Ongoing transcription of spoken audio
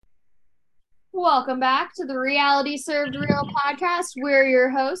Welcome back to the Reality Served Real podcast. We're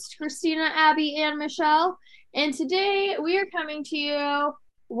your hosts, Christina, Abby, and Michelle. And today we are coming to you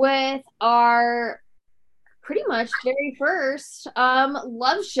with our pretty much very first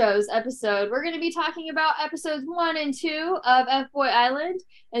love shows episode. We're going to be talking about episodes 1 and 2 of Fboy Island,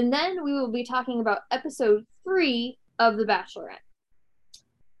 and then we will be talking about episode 3 of The Bachelorette.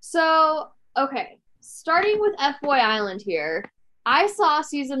 So, okay, starting with Fboy Island here. I saw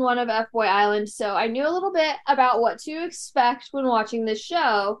season 1 of Fboy Island, so I knew a little bit about what to expect when watching this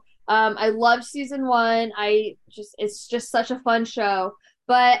show. I loved season 1. It's just such a fun show.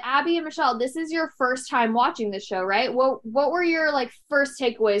 But Abby and Michelle, this is your first time watching this show, right? What were your first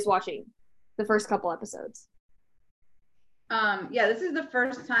takeaways watching the first couple episodes? Yeah, this is the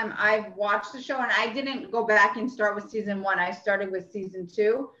first time I've watched the show, and I didn't go back and start with season 1. I started with season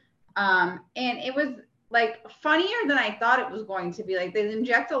 2. And it was funnier than I thought it was going to be. They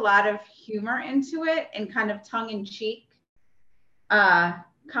inject a lot of humor into it and kind of tongue-in-cheek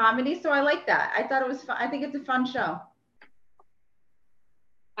comedy. So I like that. I thought it was fun. I think it's a fun show.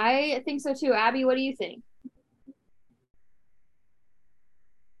 I think so too. Abby, what do you think?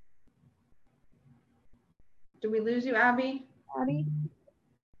 Did we lose you, Abby? Abby?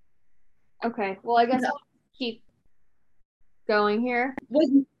 Okay. Well, I guess I'll keep going here.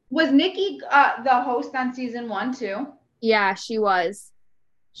 Was Nikki the host on season 1 too? Yeah, she was.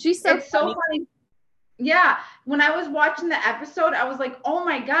 She's so funny. Yeah, when I was watching the episode, I was like, "Oh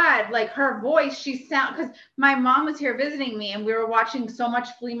my god!" Her voice, because my mom was here visiting me, and we were watching so much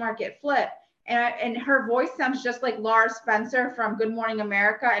Flea Market Flip, and her voice sounds just like Laura Spencer from Good Morning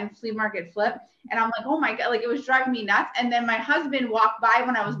America and Flea Market Flip, and I'm like, "Oh my god!" It was driving me nuts. And then my husband walked by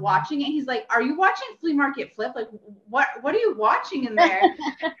when I was watching it. He's like, "Are you watching Flea Market Flip? What are you watching in there?"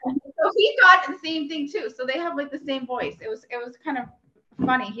 So he thought the same thing too. So they have the same voice. It was kind of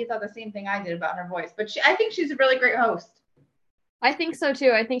funny. He thought the same thing I did about her voice, but I think she's a really great host. I think so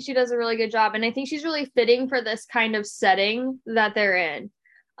too. I think she does a really good job, and I think she's really fitting for this kind of setting that they're in.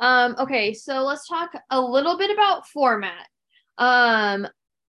 Okay, so let's talk a little bit about format.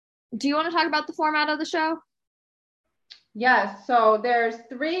 Do you want to talk about the format of the show? Yes. So there's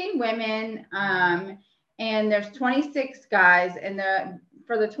 3 women, and there's 26 guys, and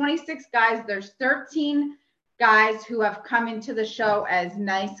for the 26 guys, there's 13 guys who have come into the show as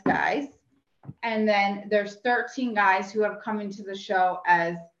nice guys. And then there's 13 guys who have come into the show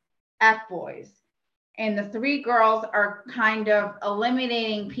as F-boys. And the 3 girls are kind of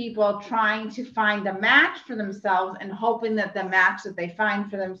eliminating people trying to find a match for themselves and hoping that the match that they find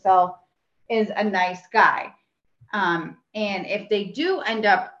for themselves is a nice guy. And if they do end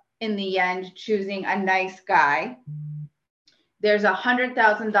up in the end choosing a nice guy, there's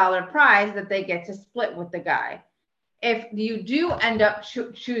 $100,000 prize that they get to split with the guy. If you do end up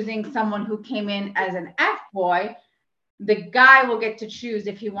choosing someone who came in as an F-boy, the guy will get to choose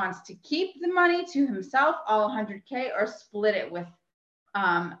if he wants to keep the money to himself, all $100K, or split it with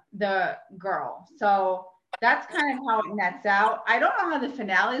the girl. So that's kind of how it nets out. I don't know how the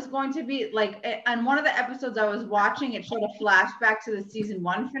finale is going to be. On one of the episodes I was watching, it showed a flashback to the season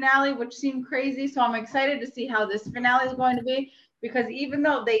 1 finale, which seemed crazy. So I'm excited to see how this finale is going to be, because even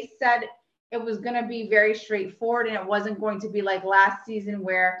though they said it was going to be very straightforward and it wasn't going to be like last season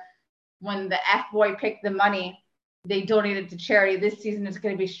where when the F-boy picked the money, they donated to charity. This season is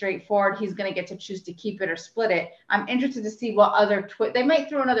going to be straightforward. He's going to get to choose to keep it or split it. I'm interested to see what other they might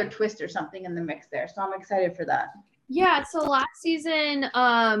throw another twist or something in the mix there. So I'm excited for that. Yeah, so last season,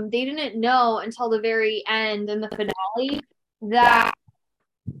 they didn't know until the very end in the finale that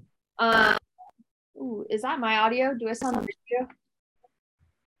is that my audio? Do I sound like you?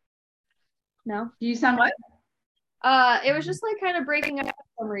 No? Do you sound what? It was just kind of breaking up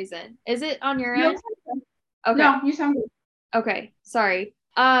for some reason. Is it on your end? Okay. No, you sound good. Okay, sorry.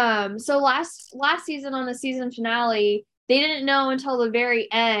 So last season on the season finale, they didn't know until the very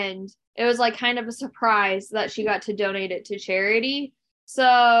end. It was kind of a surprise that she got to donate it to charity.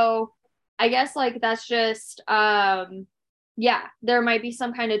 So I guess that's just yeah, there might be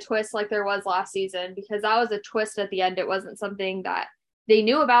some kind of twist like there was last season, because that was a twist at the end. It wasn't something that they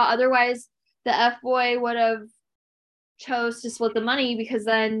knew about. Otherwise, the F-boy would have chose to split the money, because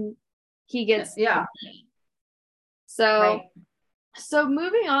then he gets the money. So, right. So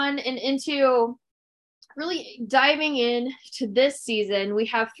moving on and into really diving in to this season, we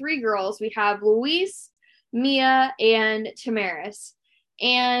have 3 girls. We have Luis, Mia, and Tamaris.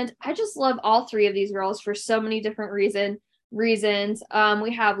 And I just love all 3 of these girls for so many different reasons.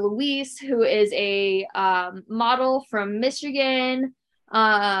 We have Luis, who is a model from Michigan.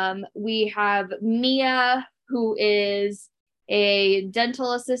 We have Mia, who is a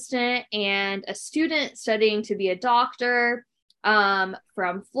dental assistant and a student studying to be a doctor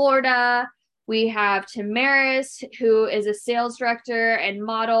from Florida. We have Tamaris, who is a sales director and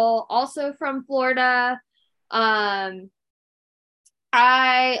model, also from Florida.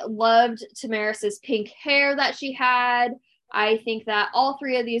 I loved Tamaris's pink hair that she had. I think that all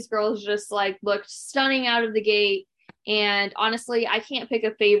three of these girls just like looked stunning out of the gate. And honestly, I can't pick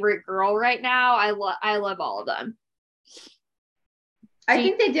a favorite girl right now. I love all of them. I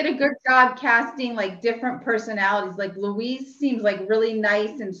think they did a good job casting like different personalities. Like Louise seems like really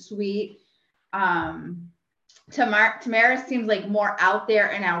nice and sweet. Tamara seems like more out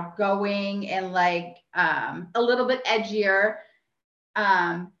there and outgoing and like a little bit edgier.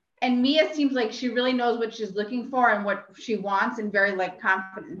 And Mia seems like she really knows what she's looking for and what she wants and very like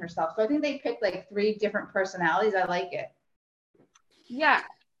confident in herself. So I think they picked like 3 different personalities. I like it. Yeah.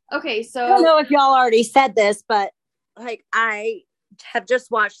 Okay. So I don't know if y'all already said this, but like I have just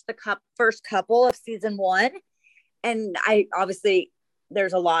watched the first couple of season 1, and I obviously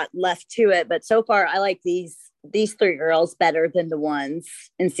there's a lot left to it, but so far I like these 3 girls better than the ones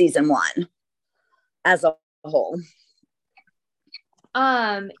in season 1 as a whole.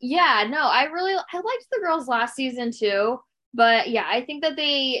 Yeah, no, I liked the girls last season too, but yeah, I think that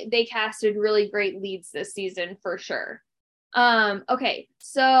they casted really great leads this season for sure. Okay,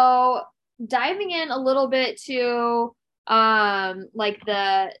 so diving in a little bit to like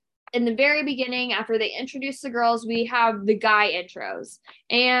in the very beginning, after they introduce the girls, we have the guy intros.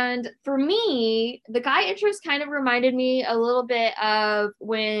 And for me, the guy intros kind of reminded me a little bit of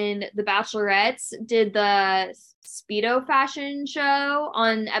when the Bachelorettes did the Speedo fashion show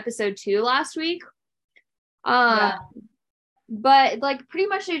on episode 2 last week. Yeah. But like pretty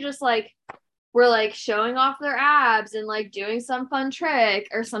much they just like were like showing off their abs and like doing some fun trick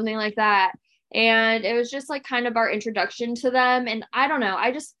or something like that. And it was just like kind of our introduction to them. And I don't know,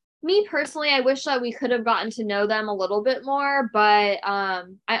 me personally, I wish that we could have gotten to know them a little bit more, but I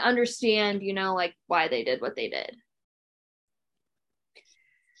understand, like why they did what they did.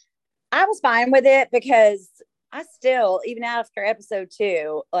 I was fine with it because I still, even after episode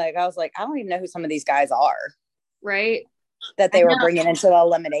 2, like I was like, I don't even know who some of these guys are. Right. That they were bringing into the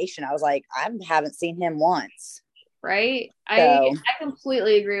elimination. I was like, I haven't seen him once. Right. So. I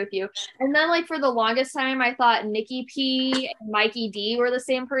completely agree with you. And then like for the longest time, I thought Nikki P and Mikey D were the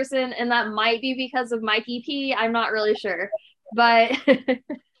same person. And that might be because of Mikey P. I'm not really sure. But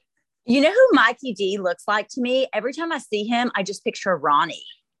you know who Mikey D looks like to me? Every time I see him, I just picture Ronnie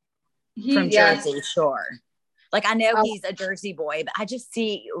from Jersey Shore. Like I know he's a Jersey boy, but I just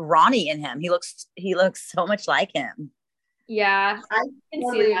see Ronnie in him. He looks so much like him. Yeah, I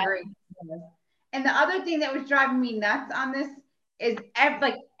totally agree. And the other thing that was driving me nuts on this is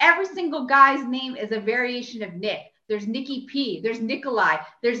every single guy's name is a variation of Nick. There's Nikki P. There's Nikolai.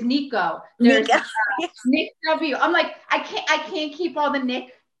 There's Nico. There's Nick W. I'm like, I can't keep all the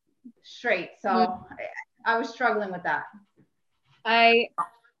Nick straight. So I was struggling with that. I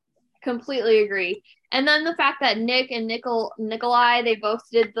completely agree. And then the fact that Nick and Nikolai, they both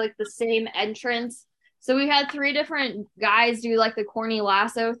did like the same entrance. So we had 3 different guys do like the corny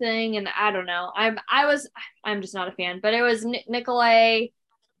lasso thing, and I don't know. I'm just not a fan. But it was Nikolai,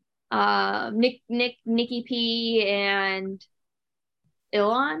 Nikki P, and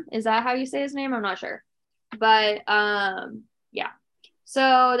Ilan. Is that how you say his name? I'm not sure. But yeah.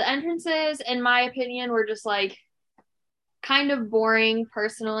 So the entrances, in my opinion, were just like kind of boring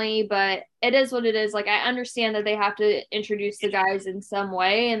personally, but it is what it is. Like I understand that they have to introduce the guys in some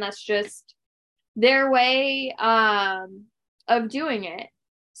way, and that's just their way of doing it.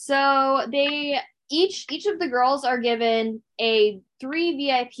 So they each of the girls are given 3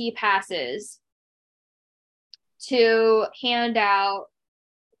 VIP passes to hand out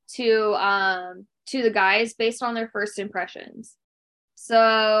to the guys based on their first impressions.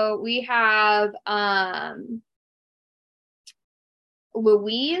 So we have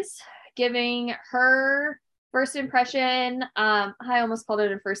Louise giving her first impression. I almost called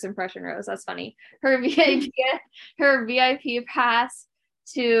it a first impression rose. That's funny. Her VIP pass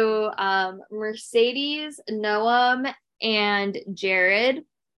to Mercedes, Noam, and Jared.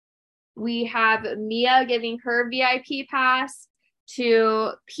 We have Mia giving her VIP pass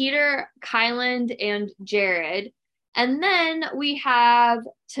to Peter, Kyland, and Jared. And then we have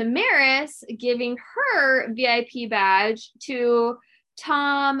Tamaris giving her VIP badge to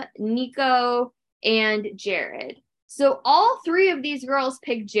Tom, Nico, and Jared. So all 3 of these girls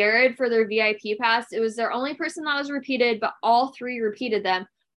picked Jared for their VIP pass. It was their only person that was repeated, but all 3 repeated them.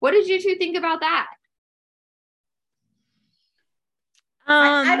 What did you 2 think about that?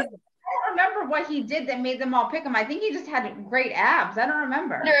 I don't remember what he did that made them all pick him. I think he just had great abs. I don't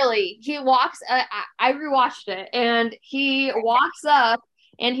remember. Literally, he walks. I rewatched it, and he walks up,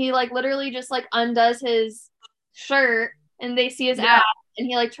 and he like literally just like undoes his shirt, and they see his abs, and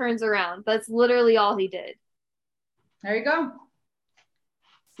he like turns around. That's literally all he did. There you go.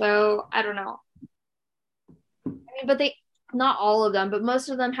 So I don't know. I mean, but they not all of them, but most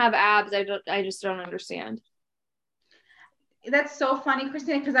of them have abs. I just don't understand. That's so funny,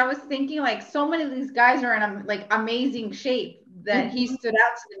 Christina, because I was thinking like so many of these guys are in like amazing shape that he stood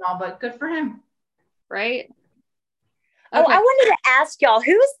out to them all, but good for him. Right? Oh, I wanted to ask y'all,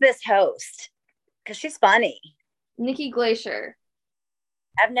 who is this host? Because she's funny. Nikki Glacier.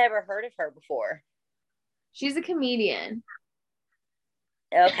 I've never heard of her before. She's a comedian.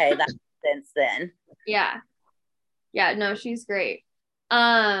 Okay, that makes sense then. Yeah. Yeah, no, she's great.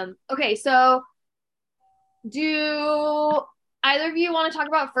 Okay, so do either of you want to talk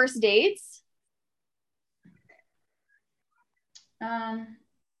about first dates?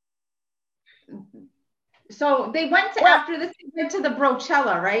 So they went to after this, they went to the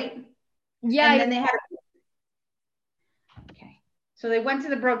Brochella, right? Yeah. And then they had so they went to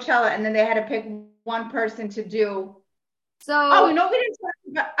the Brochella, and then they had to pick one person to do. So you know we didn't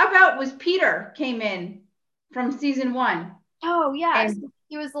talk about was Peter came in from season 1. Oh yeah, so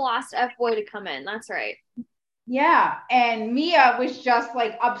he was the last Fboy to come in. That's right. Yeah, and Mia was just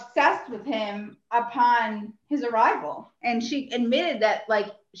like obsessed with him upon his arrival, and she admitted that like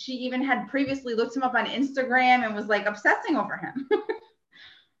she even had previously looked him up on Instagram and was like obsessing over him.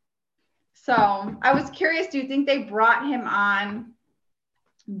 So I was curious, do you think they brought him on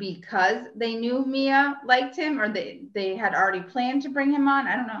because they knew Mia liked him, or they had already planned to bring him on?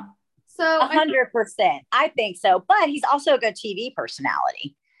 I don't know. So 100%. I think so, but he's also a good TV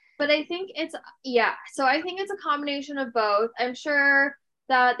personality. But I think so I think it's a combination of both. I'm sure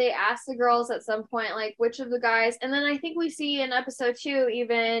that they asked the girls at some point, like, which of the guys, and then I think we see in episode 2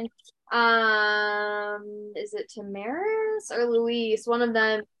 even, is it Tamaris or Luis? One of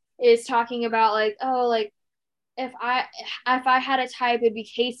them is talking about like, oh, like, if I had a type, it'd be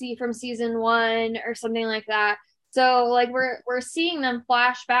Casey from season 1 or something like that. So like we're seeing them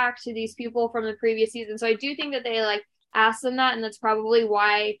flash back to these people from the previous season. So I do think that they like asked them that, and that's probably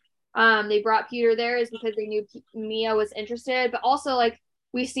why they brought Peter there, is because they knew Mia was interested. But also like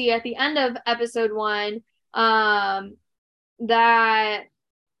we see at the end of episode 1 that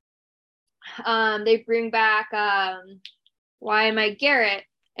they bring back why am I Garrett.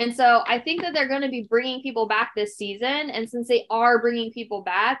 And so I think that they're going to be bringing people back this season. And since they are bringing people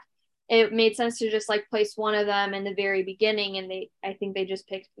back, it made sense to just like place one of them in the very beginning. And I think they just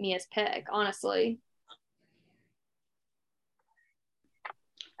picked Mia's pick, honestly.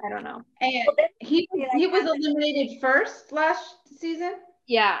 I don't know. And he was eliminated first last season?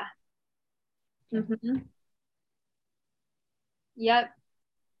 Yeah. Mm-hmm. Yep.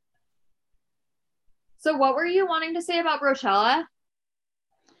 So what were you wanting to say about Brochella?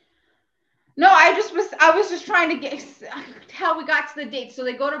 No, I was just trying to get how we got to the date. So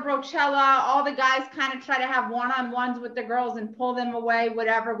they go to Brochella. All the guys kind of try to have one-on-ones with the girls and pull them away,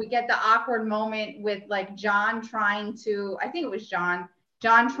 whatever. We get the awkward moment with like John trying to, I think it was John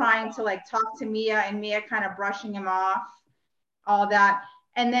trying to like talk to Mia, and Mia kind of brushing him off, all that.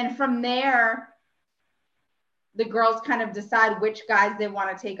 And then from there, the girls kind of decide which guys they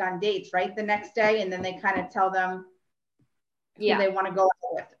want to take on dates, right? The next day. And then they kind of tell them who they want to go out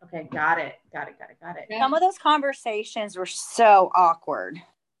with. Okay, got it. Some of those conversations were so awkward.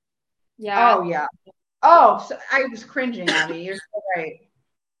 Yeah. Oh, yeah. Oh, so I was cringing, Abby. You're so right.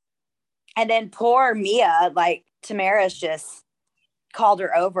 And then poor Mia, like Tamaris just called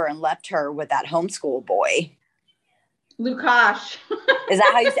her over and left her with that homeschool boy. Lukash. Is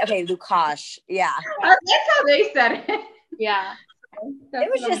that how you say? Okay, Lukash. Yeah. That's how they said it. Yeah. It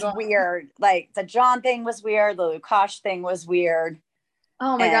was just weird. Like the John thing was weird. The Lukash thing was weird.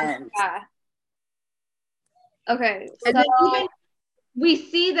 Oh my God. Yeah. Okay. So even we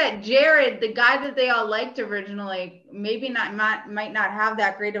see that Jared, the guy that they all liked originally, maybe might not have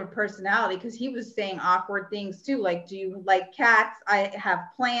that great of a personality, because he was saying awkward things too. Like, do you like cats? I have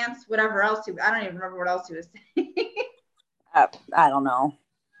plants, whatever else. I don't even remember what else he was saying. I don't know.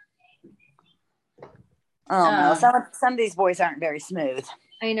 Some of these boys aren't very smooth.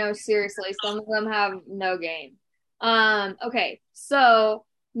 I know, seriously. Some of them have no game. Okay, so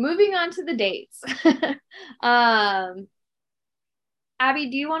moving on to the dates.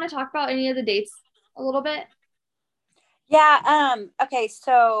 Abby, do you want to talk about any of the dates a little bit? Yeah. Okay,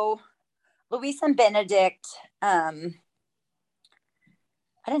 so Luis and Benedict, I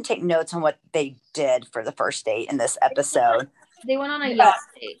didn't take notes on what they did for the first date in this episode. They went on a yacht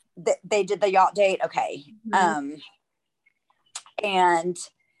date. They did the yacht date. Okay. And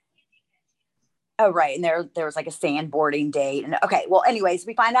right. And there was like a sandboarding date. And okay. Well, anyways,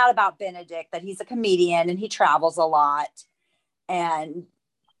 we find out about Benedict, that he's a comedian and he travels a lot and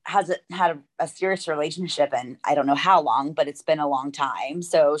hasn't had a serious relationship in I don't know how long, but it's been a long time.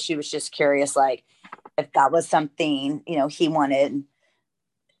 So she was just curious, like, if that was something, he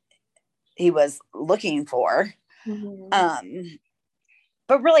was looking for.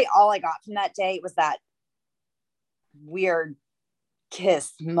 But really all I got from that date was that weird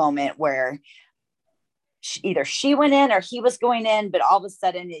kiss moment where either she went in or he was going in, but all of a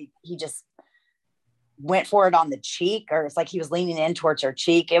sudden he just went for it on the cheek, or it's like he was leaning in towards her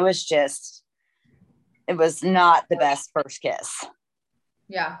cheek. It was not the best first kiss.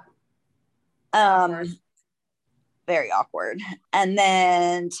 Yeah. Very awkward. And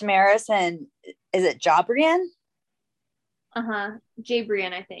then Tamaris and is it Jabrian?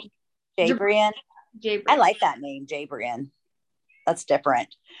 Jabrian, I think. Jabrian. I like that name, Jabrian. That's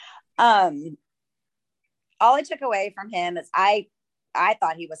different. All I took away from him is I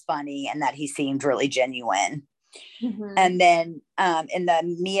thought he was funny and that he seemed really genuine. And then in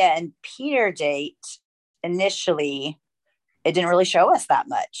the Mia and Peter date, initially, it didn't really show us that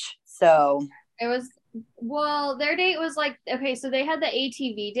much. So it was, their date was like, okay, so they had the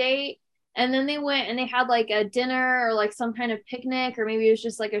ATV date, and then they went and they had like a dinner or like some kind of picnic, or maybe it was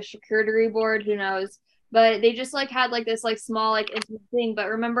just like a charcuterie board, who knows. But they just like had like this like small like intimate thing. But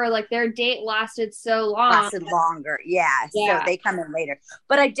remember, like their date lasted so long. Lasted longer. Yeah. So they come in later.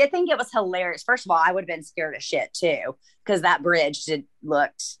 But I did think it was hilarious. First of all, I would have been scared of shit too, because that bridge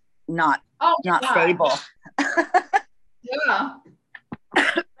looked not stable. Yeah.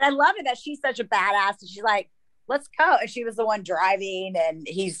 But I love it that she's such a badass and she's like, let's go. And she was the one driving and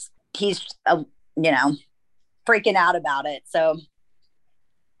he's freaking out about it. So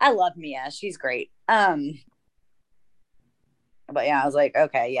I love Mia. She's great. But yeah, I was like,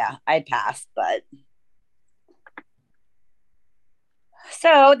 okay, yeah, I'd pass. But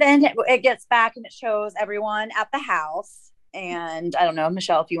so then it gets back and it shows everyone at the house. And I don't know,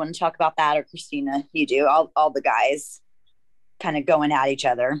 Michelle, if you want to talk about that, or Christina, you do. All the guys kind of going at each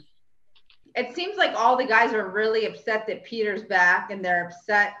other. It seems like all the guys are really upset that Peter's back, and they're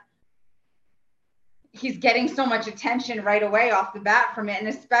upset he's getting so much attention right away off the bat from it. And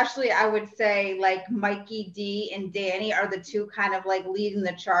especially, I would say, like, Mikey D and Danny are the two kind of like leading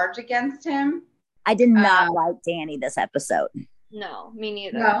the charge against him. I did not like Danny this episode. No, me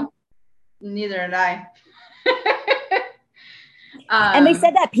neither. No, neither did I. And they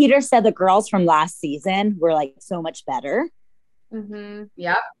said that Peter said the girls from last season were like so much better.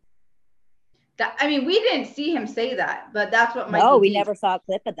 Yep. We didn't see him say that, but that's what Mikey we D never saw a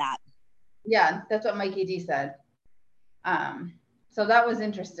clip of that. Yeah, that's what Mikey D said. So that was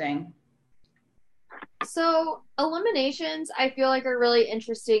interesting. So eliminations, I feel like, are really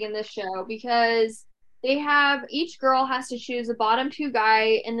interesting in this show because each girl has to choose a bottom two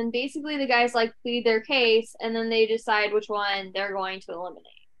guy, and then basically the guys like plead their case, and then they decide which one they're going to eliminate.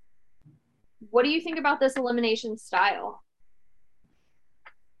 What do you think about this elimination style?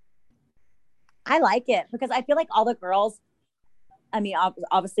 I like it because I feel like all the girls,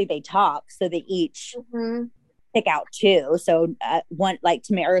 obviously they talk, so they each pick out two. So one, like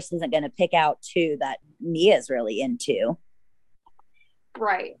Tamaris isn't going to pick out two that Mia's really into.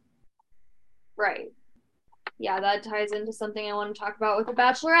 Right. Yeah, that ties into something I want to talk about with the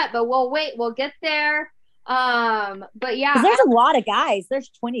Bachelorette, but we'll get there. But yeah, there's a lot of guys. There's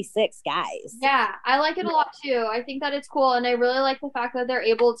 26 guys. Yeah, I like it a lot too. I think that it's cool, and I really like the fact that they're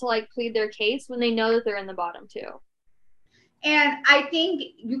able to like plead their case when they know that they're in the bottom two. And I think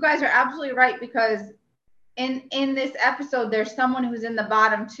you guys are absolutely right, because in this episode, there's someone who's in the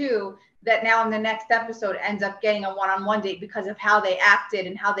bottom two that now in the next episode ends up getting a one-on-one date because of how they acted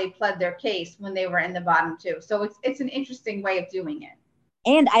and how they pled their case when they were in the bottom two. So it's an interesting way of doing it.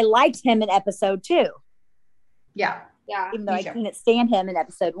 And I liked him in episode 2. Yeah. Even though I couldn't stand him in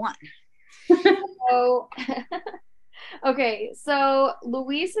episode 1. So, okay, so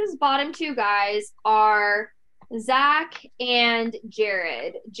Luis's bottom two guys are Zach and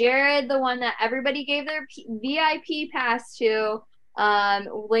Jared. Jared, the one that everybody gave their VIP pass to,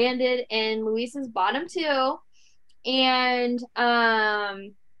 landed in Luis's bottom two, and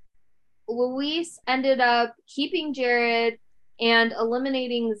Luis ended up keeping Jared and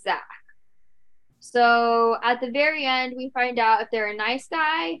eliminating Zach. So at the very end, we find out if they're a nice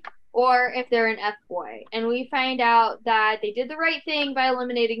guy or if they're an F-boy. And we find out that they did the right thing by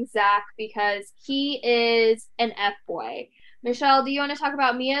eliminating Zach because he is an F-boy. Michelle, do you want to talk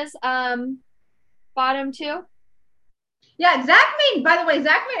about Mia's bottom two? Yeah, by the way,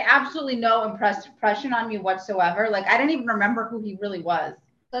 Zach made absolutely no impression on me whatsoever. Like, I didn't even remember who he really was.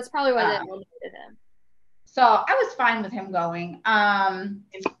 That's probably why they eliminated him. So I was fine with him going.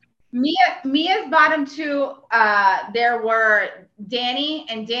 Mia's bottom two, there were Danny,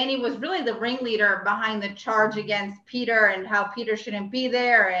 and Danny was really the ringleader behind the charge against Peter and how Peter shouldn't be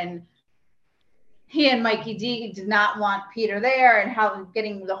there. And he and Mikey D did not want Peter there, and how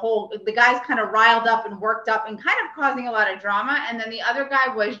getting the guys kind of riled up and worked up and kind of causing a lot of drama. And then the other guy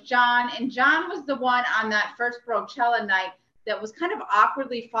was John, and John was the one on that first Brochella night that was kind of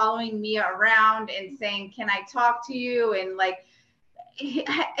awkwardly following Mia around and saying, "Can I talk to you?" And like,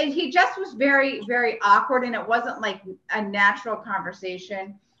 he just was very, very awkward, and it wasn't like a natural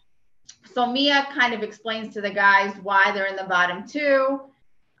conversation. So Mia kind of explains to the guys why they're in the bottom two.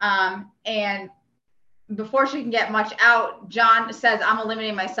 And before she can get much out, John says, "I'm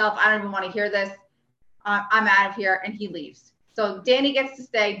eliminating myself. I don't even want to hear this. I'm out of here." And he leaves. So Danny gets to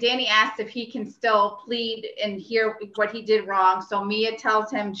stay. Danny asks if he can still plead and hear what he did wrong. So Mia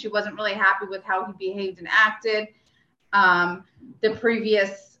tells him she wasn't really happy with how he behaved and acted the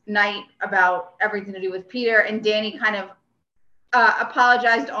previous night about everything to do with Peter. And Danny kind of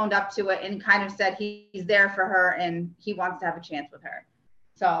apologized, owned up to it, and kind of said he's there for her and he wants to have a chance with her.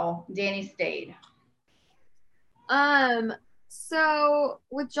 So Danny stayed. So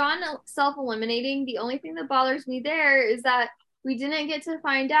with John self-eliminating, the only thing that bothers me there is that we didn't get to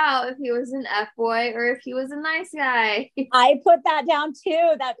find out if he was an F-boy or if he was a nice guy. I put that down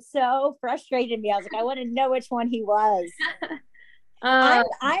too. That so frustrated me. I was like, I want to know which one he was.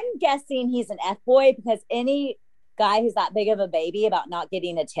 I'm guessing he's an F-boy because any guy who's that big of a baby about not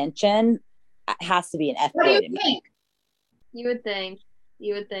getting attention has to be an F-boy. What do you think?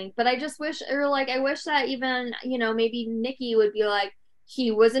 You would think. But I just wish, or like, I wish that even, maybe Nikki would be like,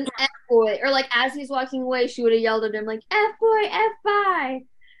 he was an F-boy. Or like, as he's walking away, she would have yelled at him like, F-boy, F-boy.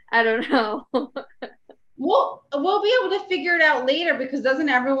 I don't know. We'll be able to figure it out later because doesn't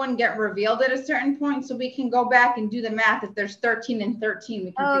everyone get revealed at a certain point? So we can go back and do the math. If there's 13 and 13,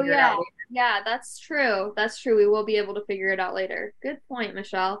 we can figure it out later. Yeah, that's true. We will be able to figure it out later. Good point,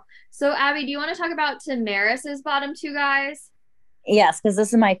 Michelle. So Abby, do you want to talk about Tamaris's bottom two guys? Yes, because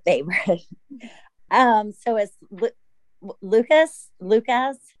this is my favorite. So it's Lucas. I'm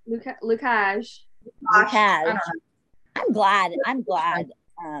glad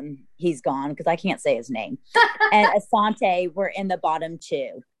he's gone because I can't say his name. And Asante were in the bottom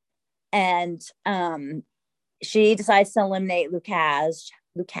two, and she decides to eliminate Lucas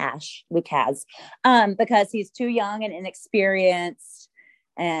because he's too young and inexperienced.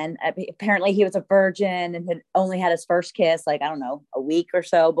 And apparently he was a virgin and had only had his first kiss, like, I don't know, a week or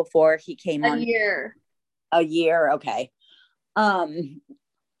so before he came on. A year. Okay.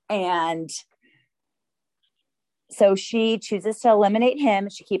 And so she chooses to eliminate him.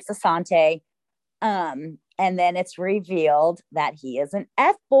 She keeps Asante. And then it's revealed that he is an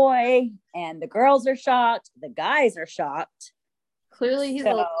F-boy, and the girls are shocked. The guys are shocked. Clearly he's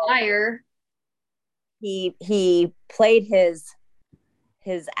a liar. He played his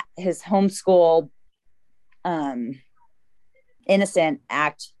homeschool innocent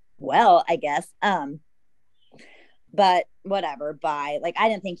act well, I guess. But whatever. Bye. Like, I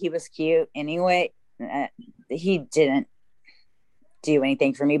didn't think he was cute anyway. He didn't do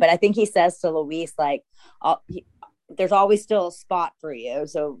anything for me, but I think he says to Luis, like, there's always still a spot for you.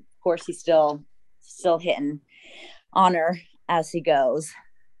 So of course he's still hitting on her as he goes.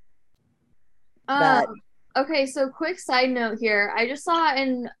 Okay, so quick side note here. I just saw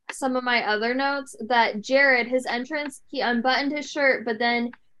in some of my other notes that Jared, his entrance, he unbuttoned his shirt, but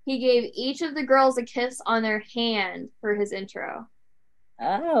then he gave each of the girls a kiss on their hand for his intro.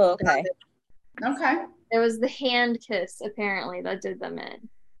 Oh, okay. Okay. It was the hand kiss, apparently, that did them in.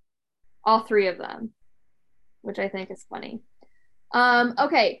 All three of them, which I think is funny.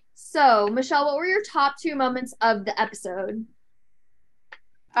 Okay, so, Michelle, what were your top two moments of the episode?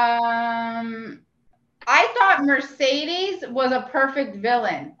 I thought Mercedes was a perfect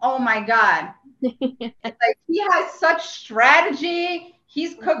villain. Oh my God. Like, he has such strategy.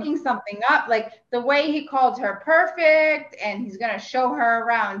 He's cooking something up. Like, the way he called her perfect, and he's going to show her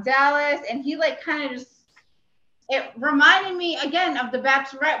around Dallas. And he, like, kind of just, it reminded me again of the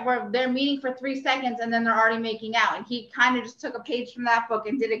Bachelorette where they're meeting for 3 seconds and then they're already making out. And he kind of just took a page from that book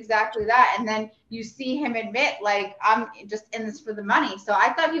and did exactly that. And then you see him admit, like, I'm just in this for the money. So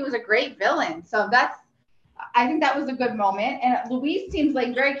I thought he was a great villain. So I think that was a good moment. And Luis seems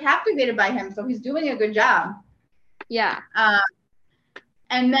like very captivated by him. So he's doing a good job. Yeah.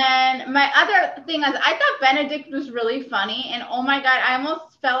 And then my other thing is, I thought Benedict was really funny. And oh my God, I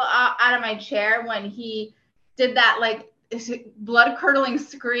almost fell out of my chair when he did that, like, blood-curdling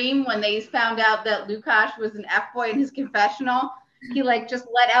scream when they found out that Lukash was an F-boy in his confessional. He like just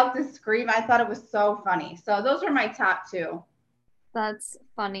let out this scream. I thought it was so funny. So those were my top two. That's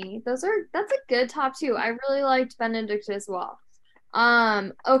funny. That's a good top two. I really liked Benedict as well.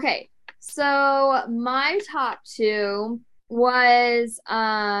 Okay. So my top two was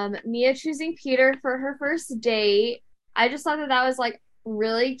Mia choosing Peter for her first date. I just thought that was like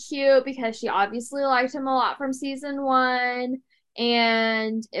really cute because she obviously liked him a lot from season one,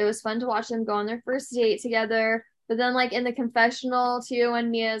 and it was fun to watch them go on their first date together. But then like in the confessional too,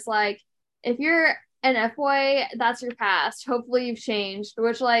 when Mia's like, if you're an F-boy, that's your past. Hopefully you've changed,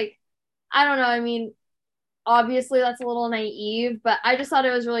 which like I don't know. I mean, obviously that's a little naive, but I just thought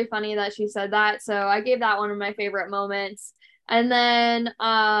it was really funny that she said that. So I gave that one of my favorite moments. And then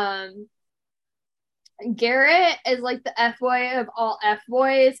Garrett is like the F-boy of all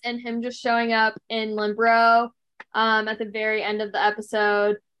F-boys, and him just showing up in Limbro at the very end of the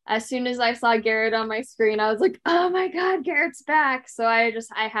episode. As soon as I saw Garrett on my screen, I was like, oh my God, Garrett's back. So I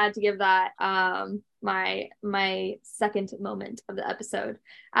had to give that my second moment of the episode.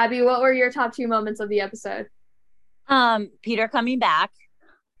 Abby, what were your top two moments of the episode? Peter coming back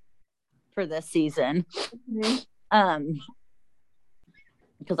for this season. Mm-hmm.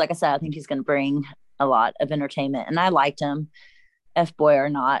 Because like I said, I think he's going to bring a lot of entertainment, and I liked him, F-boy or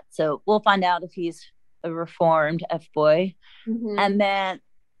not. So we'll find out if he's a reformed F-boy. Mm-hmm. And then,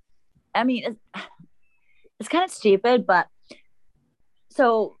 I mean, it's kind of stupid, but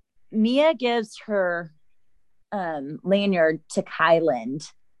so Mia gives her lanyard to Kyland,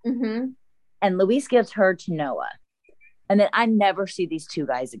 Mm-hmm. and Luis gives her to Noah. And then I never see these two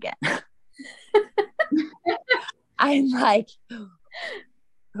guys again. I'm like,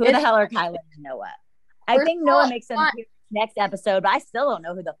 who the hell are Kyland and Noah? I think Noah makes an appearance next episode, but I still don't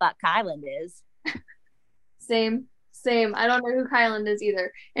know who the fuck Kyland is. Same. I don't know who Kyland is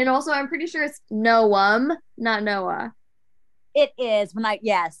either. And also, I'm pretty sure it's Noam, not Noah. It is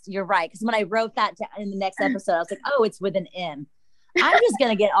yes, you're right. Because when I wrote that down in the next episode, I was like, oh, it's with an M. I'm just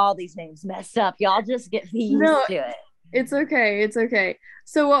going to get all these names messed up. Y'all just get used to it. It's okay.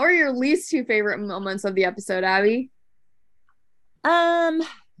 So what were your least two favorite moments of the episode, Abby? I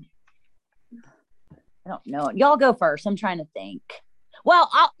don't know. Y'all go first. I'm trying to think. Well,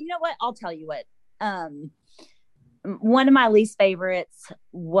 you know what? I'll tell you what. One of my least favorites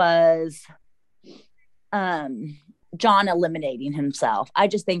was John eliminating himself. I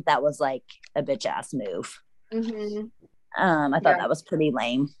just think that was like a bitch ass move. Mm-hmm. I thought that was pretty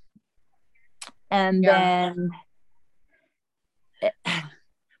lame. And then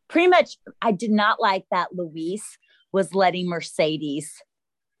pretty much I did not like that Luis was letting Mercedes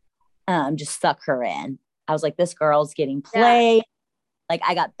just suck her in. I was like, this girl's getting played. Yeah. Like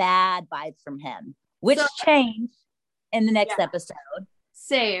I got bad vibes from him, which changed in the next episode.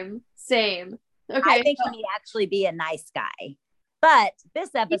 Same. Okay. I think he may actually be a nice guy. But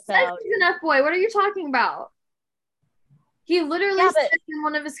this episode, he's an F-boy. What are you talking about? He literally said in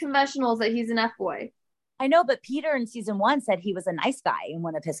one of his confessionals that he's an F-boy. I know, but Peter in season 1 said he was a nice guy in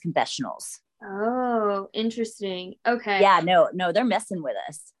one of his confessionals. Oh, interesting. Okay. Yeah, no, they're messing with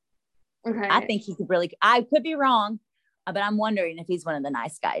us. Okay. I think he could I could be wrong, but I'm wondering if he's one of the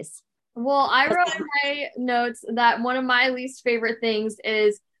nice guys. Well, I wrote in my notes that one of my least favorite things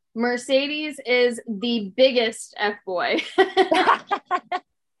is Mercedes is the biggest F-boy.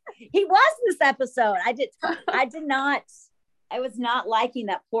 He was this episode. I was not liking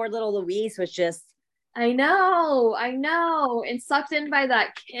that poor little Louise was just. I know. And sucked in by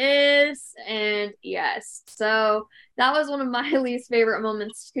that kiss. And yes. So that was one of my least favorite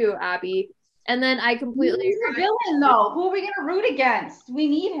moments too, Abby. And then I completely He's a villain though. Who are we gonna root against? We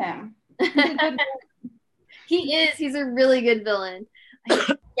need him. He is. He's a really good villain. Yeah,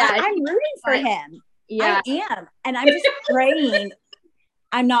 I'm rooting for him. Yeah. I am. And I'm just praying.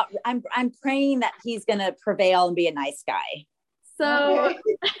 I'm praying that he's gonna prevail and be a nice guy. So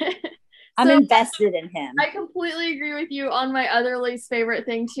I'm invested in him. I completely agree with you on my other least favorite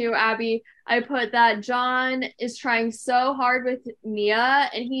thing too, Abby. I put that John is trying so hard with Mia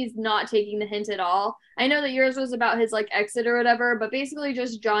and he's not taking the hint at all. I know that yours was about his like exit or whatever, but basically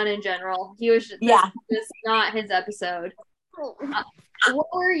just John in general. He was just not his episode. What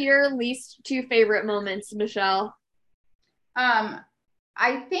were your least two favorite moments, Michelle?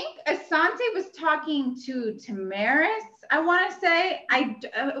 I think Asante was talking to Tamaris. I want to say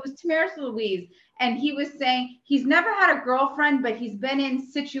it was Tamaris Louise, and he was saying he's never had a girlfriend, but he's been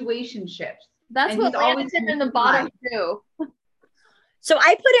in situationships. That's what always him in the bottom too. So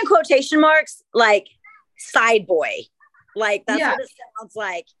I put in quotation marks like side boy, like that's what it sounds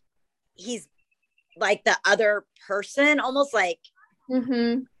like. He's like the other person, almost like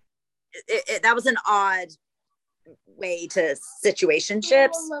that was an odd way to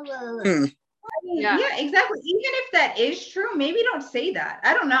situationships. Yeah, exactly. Even if that is true, maybe don't say that.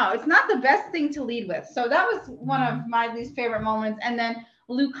 I don't know. It's not the best thing to lead with. So that was one of my least favorite moments. And then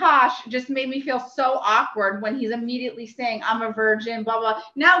Lukash just made me feel so awkward when he's immediately saying, I'm a virgin, blah, blah.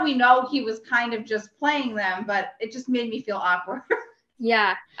 Now we know he was kind of just playing them, but it just made me feel awkward.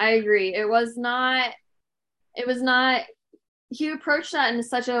 Yeah, I agree. It was not, he approached that in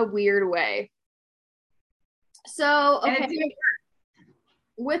such a weird way. So, okay.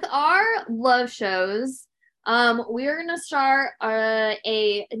 With our love shows, we are going to start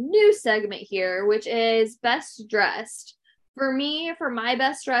a new segment here, which is Best Dressed. For me, for my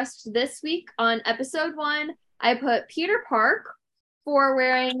Best Dressed this week on episode 1, I put Peter Park for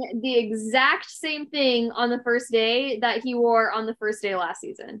wearing the exact same thing on the first day that he wore on the first day last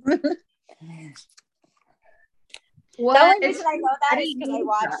season. The only reason I know that is because I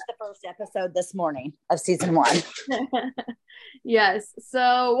watched the first episode this morning of season 1. Yes.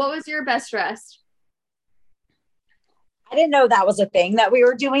 So what was your best dressed? I didn't know that was a thing that we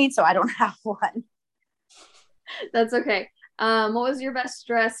were doing, so I don't have one. That's okay. What was your best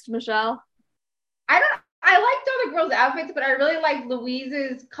dressed, Michelle? I liked all the girls' outfits, but I really liked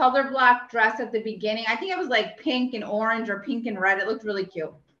Louise's color block dress at the beginning. I think it was like pink and orange or pink and red. It looked really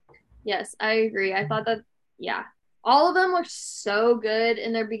cute. Yes, I agree. I thought that, yeah. All of them looked so good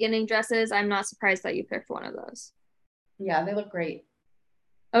in their beginning dresses. I'm not surprised that you picked one of those. Yeah, they look great.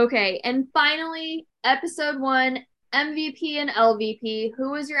 Okay, and finally, episode 1, MVP and LVP.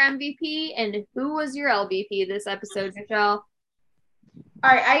 Who was your MVP and who was your LVP this episode, Michelle? All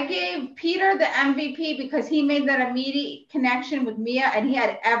right, I gave Peter the MVP because he made that immediate connection with Mia, and he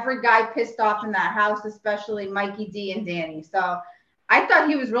had every guy pissed off in that house, especially Mikey D and Danny. So I thought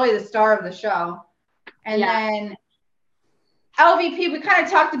he was really the star of the show. And then LVP, we kind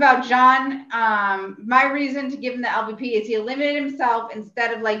of talked about John. My reason to give him the LVP is he eliminated himself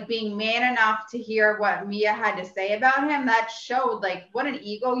instead of like being man enough to hear what Mia had to say about him. That showed like what an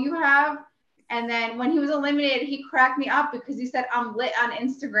ego you have. And then when he was eliminated, he cracked me up because he said, I'm lit on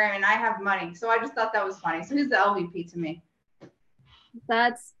Instagram and I have money. So I just thought that was funny. So he's the LVP to me.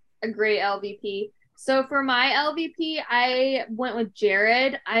 That's a great LVP. So for my LVP, I went with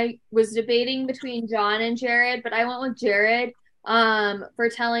Jared. I was debating between John and Jared, but I went with Jared for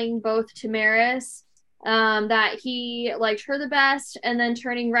telling both Tamaris that he liked her the best, and then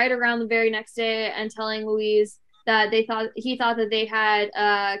turning right around the very next day and telling Louise that he thought that they had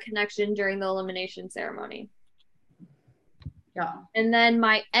a connection during the elimination ceremony. Yeah. And then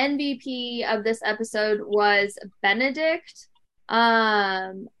my MVP of this episode was Benedict.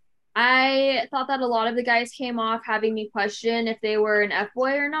 I thought that a lot of the guys came off having me question if they were an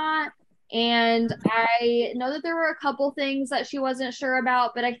F-boy or not. And I know that there were a couple things that she wasn't sure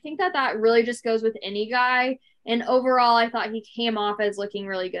about, but I think that really just goes with any guy. And overall, I thought he came off as looking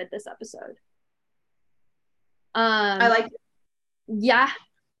really good this episode. I like it. Yeah,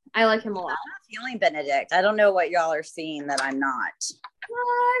 I like him a lot. I'm not feeling Benedict. I don't know what y'all are seeing that I'm not.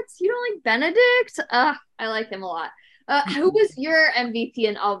 What? You don't like Benedict? I like him a lot. Who was your MVP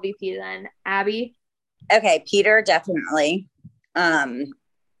and LVP then, Abby? Okay, Peter, definitely.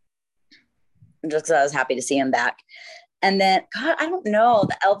 Just because I was happy to see him back. And then, God, I don't know.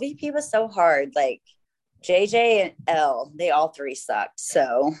 The LVP was so hard. Like, JJ and L, they all three sucked.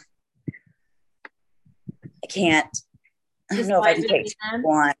 So, I don't know if I can take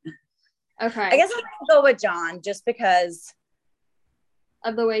one. Okay. I guess I'm going to go with John just because.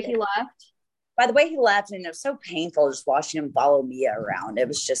 Of the way he left? By the way he left, and it was so painful just watching him follow Mia around. It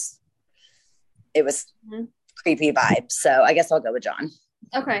was creepy vibes. So, I guess I'll go with John.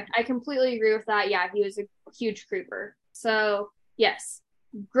 Okay, I completely agree with that. Yeah, he was a huge creeper. So, yes,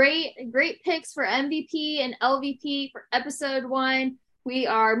 great picks for MVP and LVP for episode 1. We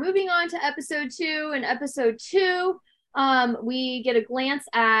are moving on to episode 2. In episode 2, we get a glance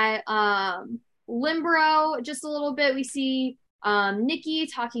at Limbro just a little bit. We see Nikki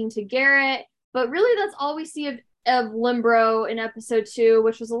talking to Garrett, but really that's all we see of Limbro in episode 2,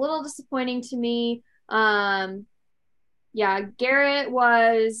 which was a little disappointing to me. Yeah, Garrett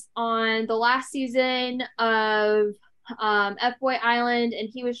was on the last season of Fboy Island, and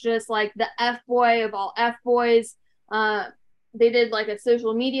he was just like the F-boy of all F-boys. They did like a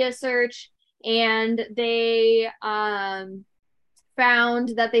social media search, and they found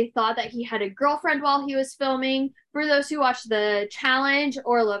that they thought that he had a girlfriend while he was filming. For those who watched the challenge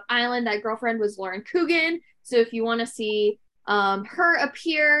or Love Island, that girlfriend was Lauren Coogan. So if you want to see her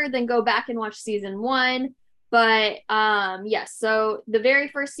appear, then go back and watch season 1. But yes, so the very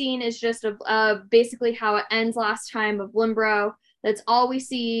first scene is just of basically how it ends last time of Limbro. That's all we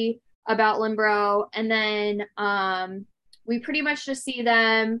see about Limbro. And then we pretty much just see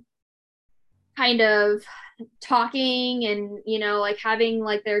them kind of talking and, you know, like having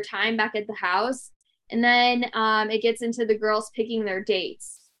like their time back at the house. And then it gets into the girls picking their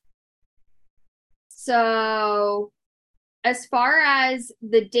dates. So as far as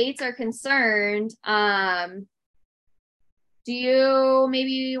the dates are concerned, do you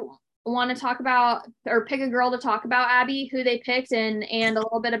maybe want to talk about or pick a girl to talk about, Abby, who they picked and a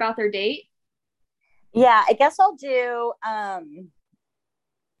little bit about their date? Yeah, I guess I'll do I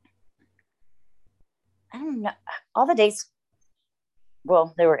don't know. All the dates,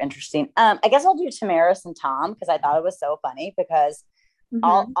 well, they were interesting. I guess I'll do Tamaris and Tom because I thought it was so funny because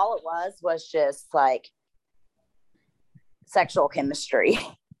all it was just like sexual chemistry.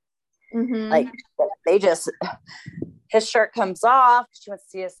 Like they just, his shirt comes off, she wants to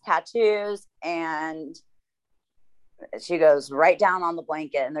see his tattoos, and she goes right down on the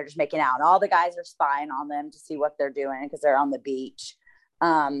blanket and they're just making out. And all the guys are spying on them to see what they're doing because they're on the beach.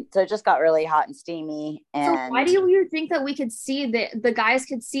 So it just got really hot and steamy. And so why do you think that we could see the guys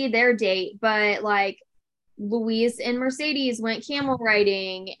could see their date, but like Louise and Mercedes went camel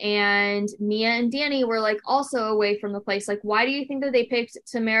riding and Mia and Danny were like also away from the place? Like, why do you think that they picked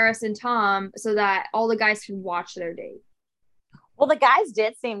Tamaris and Tom so that all the guys could watch their date? Well, the guys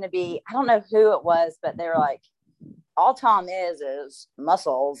did seem to be, I don't know who it was, but they were like, all Tom is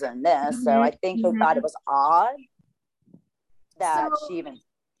muscles and this. So I think they thought it was odd that she even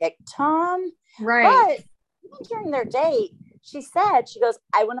picked Tom. Right. But during their date, she goes,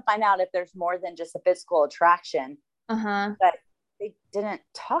 I want to find out if there's more than just a physical attraction. But they didn't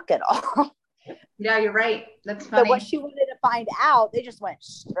talk at all. Yeah, you're right. That's funny. So what she wanted to find out, they just went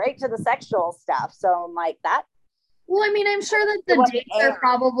straight to the sexual stuff. So I'm like, that. Well, I mean, I'm sure that the dates are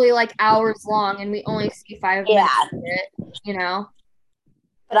probably like hours long and we only see 5 minutes of it, you know?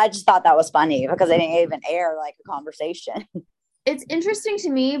 But I just thought that was funny because they didn't even air like a conversation. It's interesting to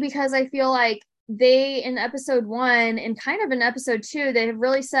me because I feel like they, in episode 1 and kind of in episode 2, they have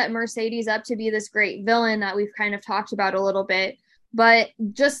really set Mercedes up to be this great villain that we've kind of talked about a little bit. But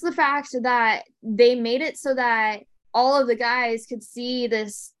just the fact that they made it so that all of the guys could see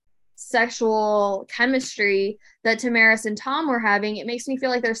this sexual chemistry that Tamaris and Tom were having, it makes me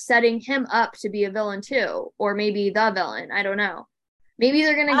feel like they're setting him up to be a villain too, or maybe the villain. I don't know. Maybe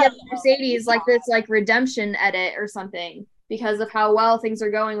they're gonna give Mercedes like this like redemption edit or something because of how well things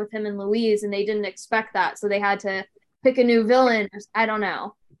are going with him and Louise, and they didn't expect that, so they had to pick a new villain. I don't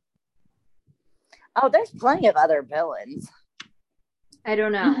know. Oh, there's plenty of other villains. I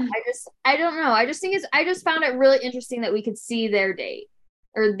don't know. I don't know. I just found it really interesting that we could see their date.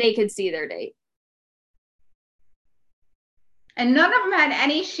 Or they could see their date. And none of them had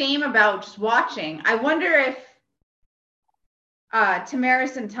any shame about just watching. I wonder if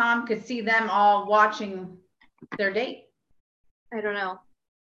Tamaris and Tom could see them all watching their date. I don't know.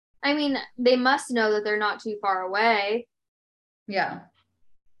 I mean, they must know that they're not too far away. Yeah.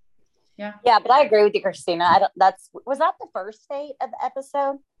 Yeah, but I agree with you, Christina. Was that the first date of the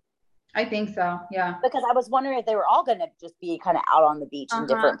episode? I think so, yeah. Because I was wondering if they were all going to just be kind of out on the beach in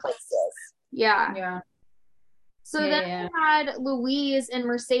different places. Yeah. So then we had Louise and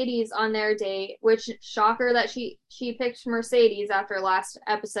Mercedes on their date, which shocker that she picked Mercedes after last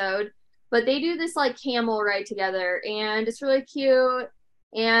episode. But they do this like camel ride together and it's really cute.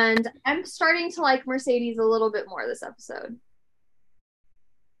 And I'm starting to like Mercedes a little bit more this episode.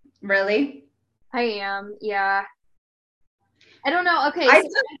 Really? I am, yeah. I don't know. Okay, so I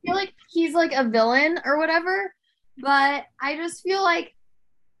feel like he's like a villain or whatever, but I just feel like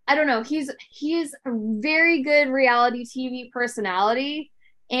I don't know. He's a very good reality TV personality,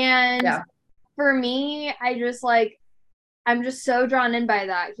 and for me, I'm just so drawn in by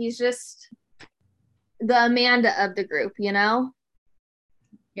that. He's just the Amanda of the group, you know?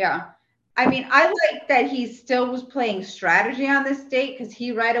 Yeah. I mean, I like that he still was playing strategy on this date because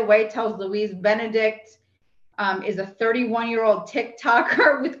he right away tells Louise Benedict is a 31-year-old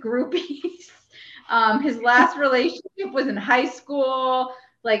TikToker with groupies. His last relationship was in high school.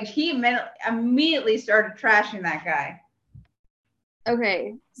 Like he immediately started trashing that guy.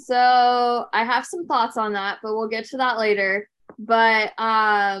 Okay, so I have some thoughts on that, but we'll get to that later. But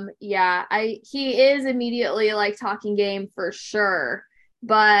he is immediately like talking game for sure.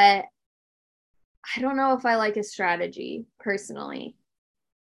 But I don't know if I like his strategy personally.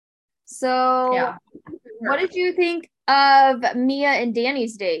 So what did you think of Mia and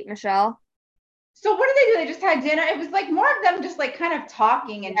Danny's date, Michelle? So what did they do? They just had dinner. It was like more of them just like kind of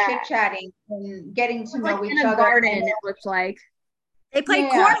talking and chit-chatting and getting to know each other. Garden, it looked like. They played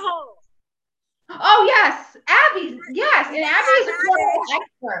cornhole. Oh yes, Abby. Yes, and Abby is a cornhole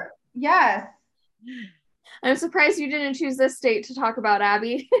expert. Yes. I'm surprised you didn't choose this state to talk about,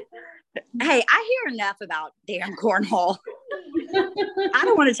 Abby. Hey, I hear enough about damn cornhole. I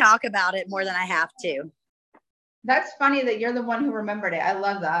don't want to talk about it more than I have to. That's funny that you're the one who remembered it. I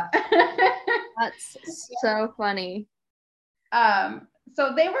love that. That's so funny.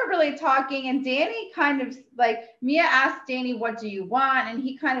 So they were really talking, and Danny kind of like, Mia asked Danny, what do you want? And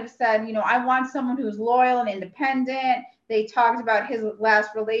he kind of said, you know, I want someone who's loyal and independent. They talked about his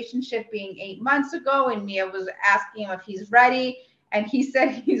last relationship being 8 months ago, and Mia was asking him if he's ready. And he said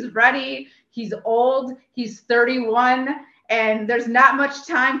he's ready. He's old. He's 31, and there's not much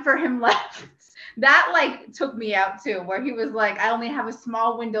time for him left. That like took me out too, where he was like, I only have a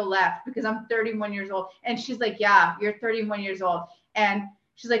small window left because I'm 31 years old. And she's like, yeah, you're 31 years old. And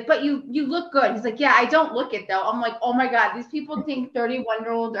she's like, but you look good. He's like, yeah, I don't look it though. I'm like, oh my God, these people think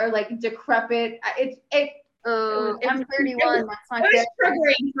 31-year-olds are like decrepit. I'm 31. That's not good. It was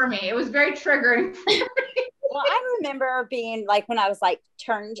triggering for me. It was very triggering for me. Well, I remember being like, when I was like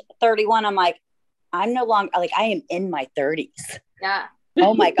turned 31, I'm like, I'm no longer like, I am in my 30s. Yeah.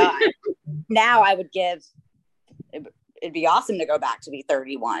 Oh my God. Now I would it'd be awesome to go back to be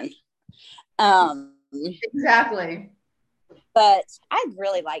 31. Exactly. But I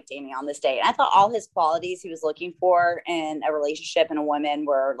really liked Danny on this date. I thought all his qualities he was looking for in a relationship and a woman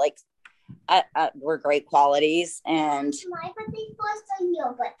were like, were great qualities. And my birthday first or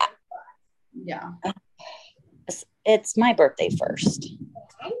your birthday first? Yeah. It's my birthday first.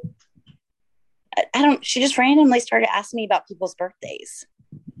 I don't, she just randomly started asking me about people's birthdays.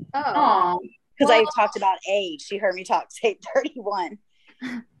 Oh. Because I talked about age. She heard me say 31.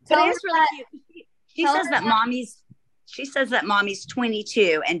 But it is really cute. She says that mommy's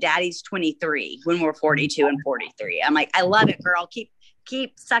 22 and daddy's 23 when we're 42 and 43. I'm like, I love it, girl.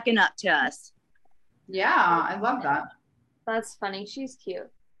 Keep sucking up to us. Yeah, I love that. That's funny. She's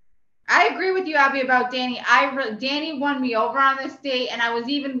cute. I agree with you, Abby, about Danny. Danny won me over on this date, and I was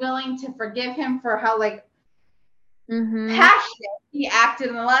even willing to forgive him for how like passionate he acted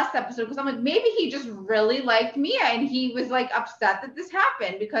in the last episode, because I'm like, maybe he just really liked Mia and he was like upset that this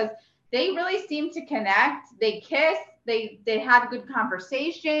happened, because they really seemed to connect. They kissed. They had good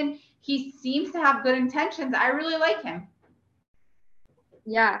conversation. He seems to have good intentions. I really like him.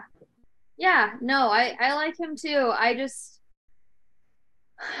 Yeah. No, I like him too.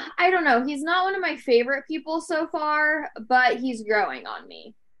 I don't know. He's not one of my favorite people so far, but he's growing on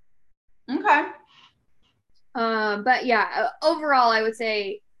me. Okay. But yeah, overall, I would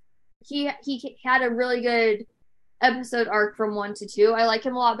say he had a really good episode arc from 1 to 2. I like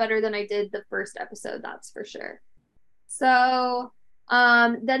him a lot better than I did the first episode, that's for sure. So,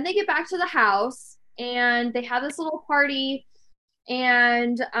 then they get back to the house and they have this little party,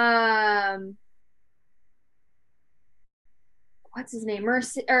 and what's his name?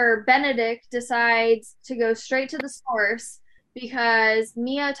 Benedict decides to go straight to the source because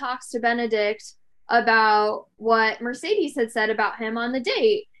Mia talks to Benedict about what Mercedes had said about him on the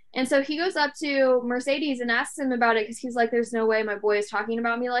date. And so he goes up to Mercedes and asks him about it because he's like, there's no way my boy is talking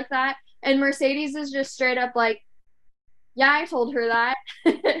about me like that. And Mercedes is just straight up like, yeah, I told her that.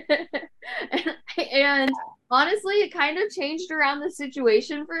 and honestly, it kind of changed around the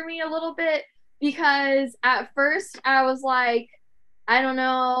situation for me a little bit, because at first I was like, I don't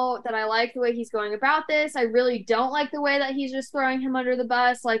know that I like the way he's going about this. I really don't like the way that he's just throwing him under the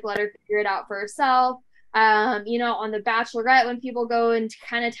bus. Like, let her figure it out for herself. On the Bachelorette, when people go and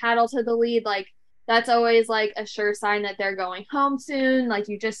kind of tattle to the lead, like, that's always like a sure sign that they're going home soon. Like,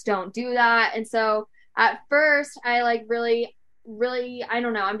 you just don't do that. And so at first I like really, I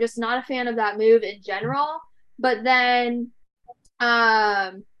don't know, I'm just not a fan of that move in general. But then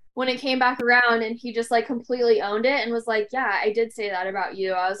when it came back around and he just like completely owned it and was like, yeah, I did say that about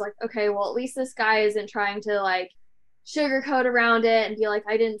you, I was like, okay, well, at least this guy isn't trying to like sugarcoat around it and be like,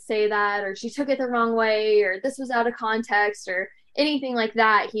 I didn't say that, or she took it the wrong way, or this was out of context, or anything like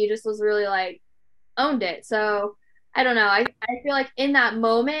that. He just was really like owned it. So I don't know. I feel like in that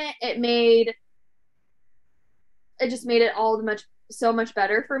moment it just made it all so much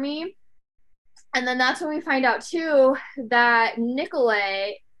better for me. And then that's when we find out too that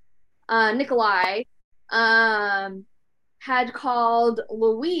Nikolai had called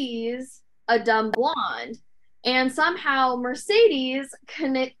Louise a dumb blonde. And somehow Mercedes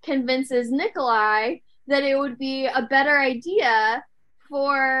convinces Nikolai that it would be a better idea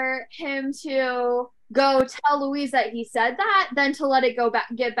for him to go tell Louise that he said that than to let it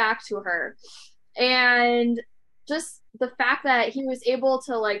get back to her. And just the fact that he was able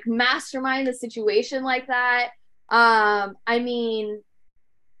to like mastermind the situation like that. I mean,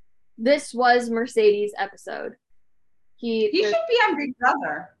 this was Mercedes' episode. He should be on Big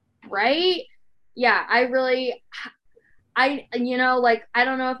Brother. Right? Yeah, you know, like, I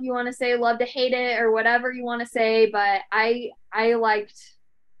don't know if you want to say love to hate it or whatever you want to say, but I liked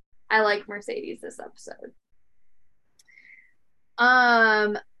Mercedes this episode.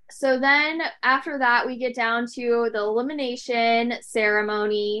 So then after that we get down to the elimination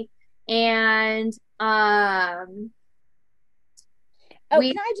ceremony, and can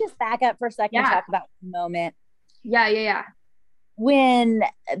I just back up for a second and talk about the moment? Yeah. When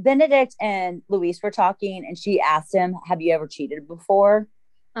Benedict and Luis were talking and she asked him, have you ever cheated before?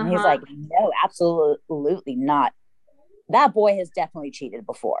 And he's like, no, absolutely not. That boy has definitely cheated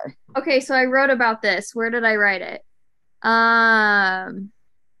before. Okay, so I wrote about this. Where did I write it?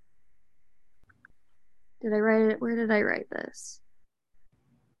 Did I write it? Where did I write this?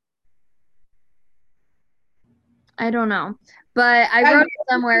 I don't know. But I wrote it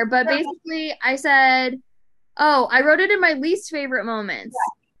somewhere. But basically, I said, I wrote it in my least favorite moments.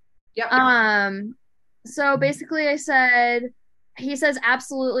 Yep. So basically I said, he says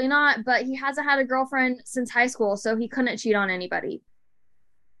absolutely not, but he hasn't had a girlfriend since high school, so he couldn't cheat on anybody.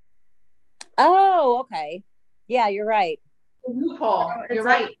 Oh, okay. Yeah, you're right. Loophole. You're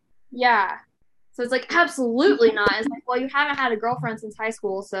right. Yeah. So it's like, absolutely not. It's like, well, you haven't had a girlfriend since high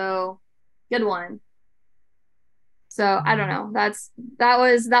school, so good one. So I don't know. That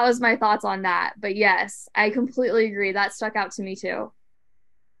was my thoughts on that. But yes, I completely agree. That stuck out to me too.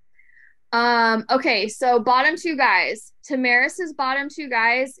 Okay, so bottom two guys. Tamaris's bottom two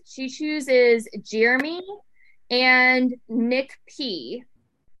guys, she chooses Jeremy and Nick P.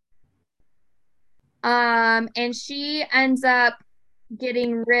 And she ends up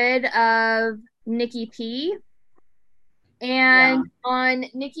getting rid of Nikki P. And on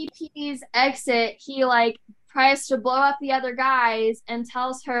Nikki P's exit, he like tries to blow up the other guys and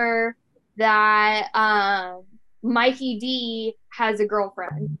tells her that Mikey D has a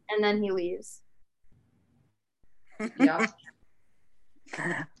girlfriend, and then he leaves. Yeah.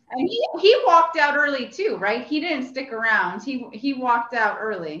 And he walked out early too, right? He didn't stick around. He walked out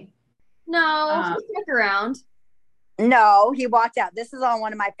early. No, he stuck around. No, he walked out. This is on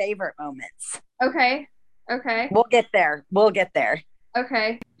one of my favorite moments. Okay. We'll get there.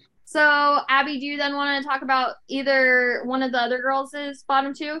 Okay. So, Abby, do you then want to talk about either one of the other girls'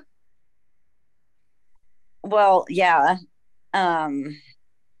 bottom two? Well, yeah. I'm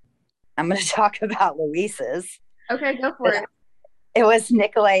going to talk about Luis's. Okay, go for it. It was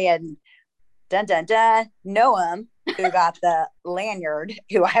Nicolay and Noam who got the lanyard,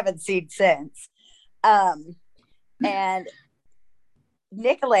 who I haven't seen since. And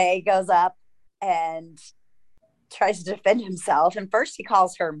Nicolay goes up and tries to defend himself. And first he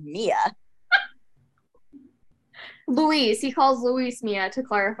calls her Mia. Luis. He calls Luis Mia, to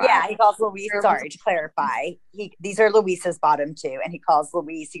clarify. Yeah, he calls Luis, to clarify. These are Luis's bottom two. And he calls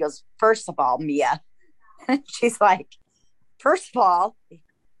Luis, he goes, first of all, Mia. She's like, first of all,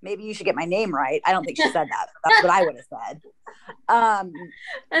 maybe you should get my name right. I don't think she said that. That's what I would have said.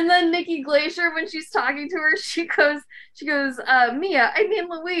 And then Nikki Glacier, when she's talking to her, she goes, Mia, I mean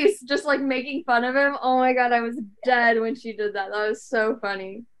Luis, just like making fun of him. Oh my God, I was dead when she did that. That was so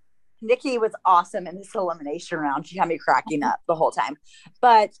funny. Nikki was awesome in this elimination round. She had me cracking up the whole time.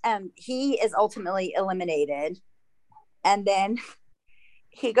 But he is ultimately eliminated. And then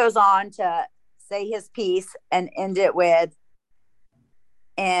he goes on to say his piece and end it with,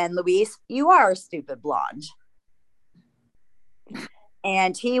 and Luis, you are a stupid blonde.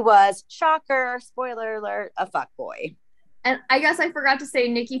 And he was, shocker, spoiler alert, a fuckboy. And I guess I forgot to say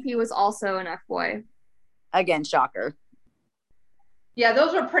Nikki P was also an F-boy. Again, shocker. Yeah,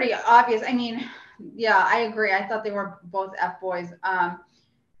 those were pretty obvious. I mean, yeah, I agree. I thought they were both F-boys.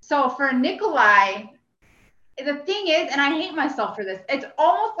 So for Nikolai, the thing is, and I hate myself for this, it's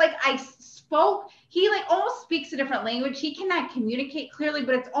almost like he like almost speaks a different language. He cannot communicate clearly,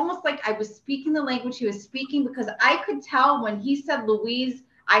 but it's almost like I was speaking the language he was speaking, because I could tell when he said Louise,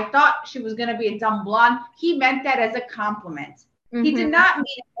 I thought she was going to be a dumb blonde. He meant that as a compliment. Mm-hmm. He did not mean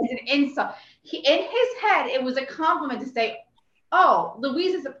it as an insult. In his head, it was a compliment to say, oh,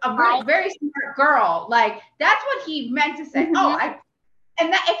 Louise is a very, very smart girl. Like, that's what he meant to say. Mm-hmm.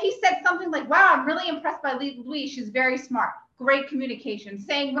 And that if he said something like, wow, I'm really impressed by Louise. She's very smart. Great communication.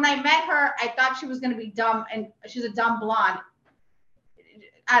 Saying, when I met her, I thought she was going to be dumb and she's a dumb blonde.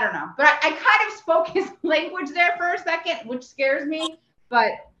 I don't know. But I kind of spoke his language there for a second, which scares me.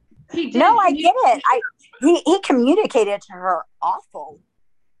 But he did. No, I get it. He communicated to her awful.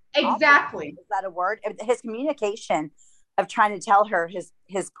 Exactly. Is that a word? His communication of trying to tell her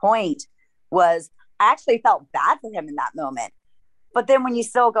his point was, I actually felt bad for him in that moment. But then when you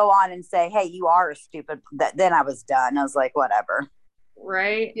still go on and say, hey, you are a stupid, then I was done. I was like, whatever.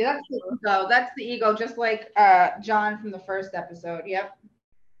 Right. Yeah, that's the ego. That's the ego, just like John from the first episode. Yep.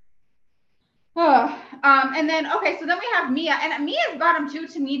 Oh, and then okay, so then we have Mia, and Mia's bottom two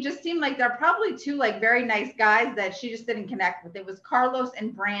to me just seemed like they're probably two like very nice guys that she just didn't connect with. It was Carlos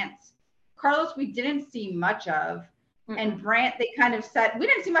and Brant. Carlos we didn't see much of, and Brant they kind of said we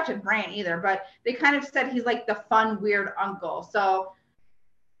didn't see much of Brant either, but they kind of said he's like the fun weird uncle. So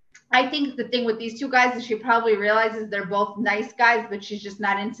I think the thing with these two guys is she probably realizes they're both nice guys, but she's just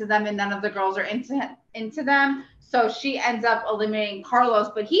not into them, and none of the girls are into them. So she ends up eliminating Carlos,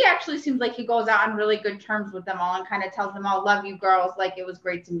 but he actually seems like he goes out on really good terms with them all and kind of tells them all, love you girls, like it was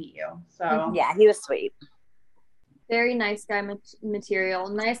great to meet you. So yeah, he was sweet. Very nice guy material.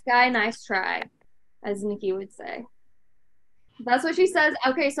 Nice guy, nice try, as Nikki would say. That's what she says.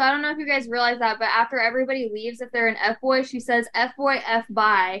 Okay, so I don't know if you guys realize that, but after everybody leaves, if they're an F-boy, she says F-boy,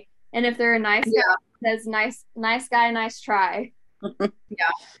 F-bye. And if they're a nice guy, she says nice guy, nice try.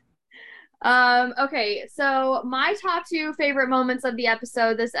 Yeah. Okay, so my top two favorite moments of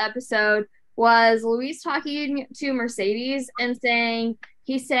this episode was Luis talking to Mercedes and saying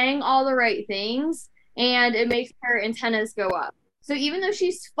he's saying all the right things and it makes her antennas go up. So even though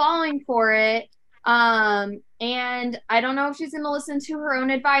she's falling for it, and I don't know if she's going to listen to her own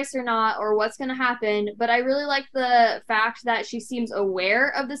advice or not, or what's going to happen, but I really like the fact that she seems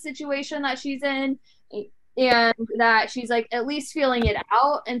aware of the situation that she's in, and that she's like at least feeling it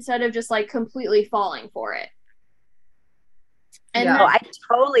out instead of just like completely falling for it. And no, I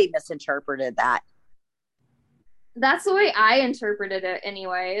totally misinterpreted that. That's the way I interpreted it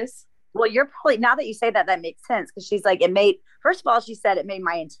anyways. Well, you're probably, now that you say that, that makes sense, because she's like, first of all, she said it made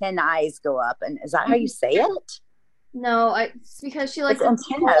my antennae go up. And is that how you say it? No, it's because she likes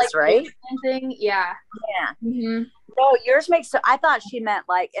antennas, like, right? Thing. Yeah. Yeah. Mm-hmm. No, yours makes, I thought she meant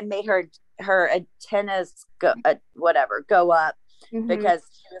like it made her antennas go up, because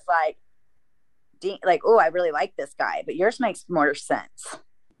she was like, oh, I really like this guy. But yours makes more sense.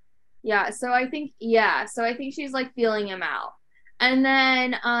 Yeah. So I think she's like feeling him out. And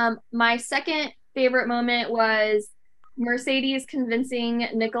then my second favorite moment was Mercedes convincing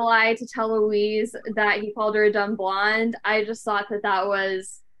Nikolai to tell Louise that he called her a dumb blonde. I just thought that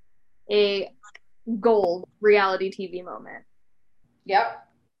was a gold reality TV moment. Yep.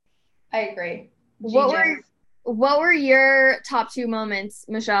 I agree. What were your top two moments,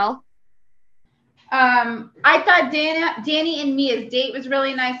 Michelle? I thought Danny and Mia's date was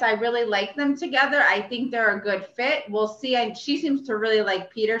really nice. I really like them together. I think they're a good fit. We'll see. She seems to really like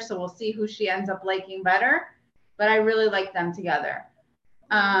Peter, so we'll see who she ends up liking better. But I really like them together.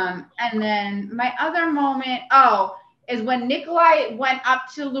 And then my other moment, is when Nikolai went up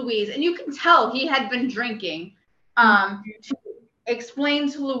to Louise, and you can tell he had been drinking, to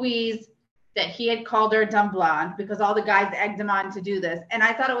explain to Louise that he had called her a dumb blonde because all the guys egged him on to do this. And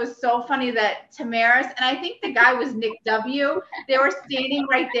I thought it was so funny that Tamaris, and I think the guy was Nick W., they were standing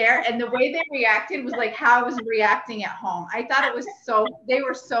right there, and the way they reacted was like how I was reacting at home. I thought they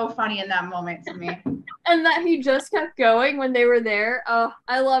were so funny in that moment to me. And that he just kept going when they were there. Oh,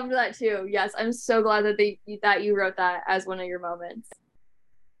 I loved that too. Yes, I'm so glad that you wrote that as one of your moments.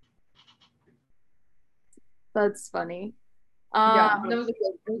 That's funny. Yeah, that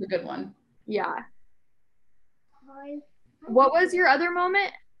was a good one. Yeah. What was your other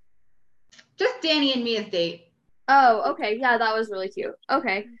moment? Just Danny and Mia's date. Oh, okay. Yeah, that was really cute.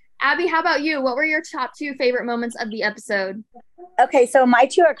 Okay. Abby, how about you? What were your top two favorite moments of the episode? Okay, so my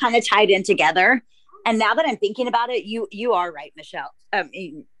two are kind of tied in together. And now that I'm thinking about it, you are right, Michelle.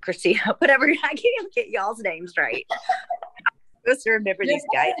 Christina, whatever. I can't even get y'all's names right. I'm supposed to remember these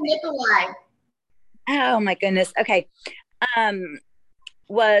guys. Nikolai. Oh my goodness. Okay.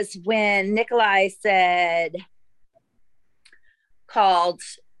 Was when Nikolai called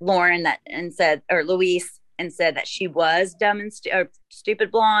Lauren or Luis and said that she was dumb and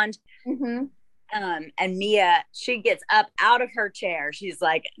stupid blonde. Mm-hmm. And Mia, she gets up out of her chair. She's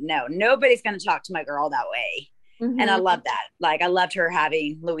like, no, nobody's going to talk to my girl that way. Mm-hmm. And I love that. Like, I loved her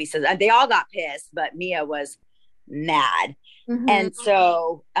having Luis's, and they all got pissed, but Mia was mad. Mm-hmm. And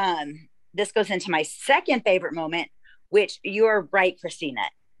so, this goes into my second favorite moment, which you're right, Christina.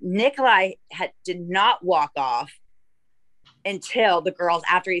 Nikolai did not walk off until the girls,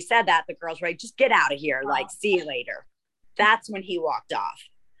 after he said that, the girls were like, just get out of here. Like, see you later. That's when he walked off.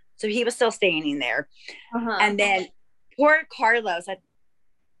 So he was still standing there. Uh-huh. And then poor Carlos,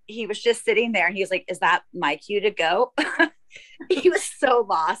 he was just sitting there and he was like, is that my cue to go? he was so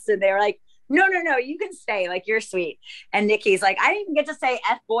lost. And they were like, no, you can stay. Like, you're sweet. And Nikki's like, I didn't even get to say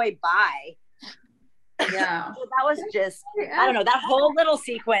F-boy bye. Yeah. So that was just, I don't know, that whole little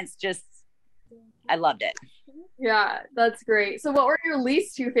sequence just, I loved it. Yeah, that's great. So what were your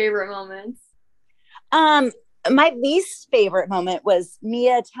least two favorite moments? My least favorite moment was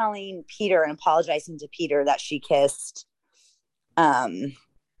Mia telling Peter and apologizing to Peter that she kissed Danny.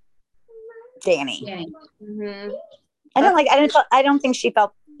 Mm-hmm. I don't think she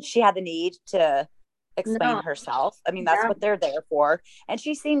felt she had the need to explain herself. I mean, that's what they're there for. And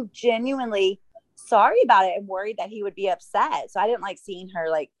she seemed genuinely sorry about it and worried that he would be upset. So I didn't like seeing her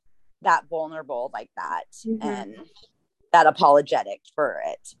like that vulnerable like that and that apologetic for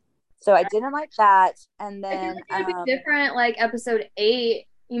it. So I didn't like that. And then it'd be different, like episode 8,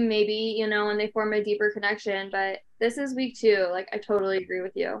 maybe, you know, when they form a deeper connection. But this is week 2. Like, I totally agree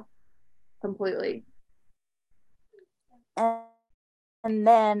with you completely. And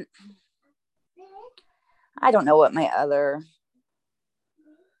then I don't know what my other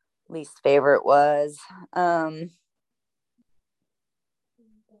least favorite was.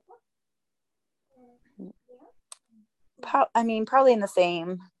 Probably in the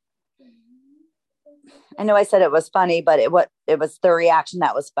same. I know I said it was funny, but it was the reaction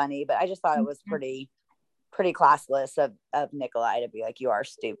that was funny. But I just thought it was pretty classless of Nikolai to be like, you are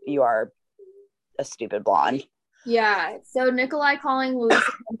a stupid blonde. Yeah. So Nikolai calling Louise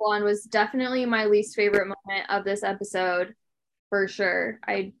a blonde was definitely my least favorite moment of this episode, for sure.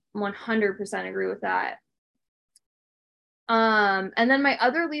 I 100% agree with that. And then my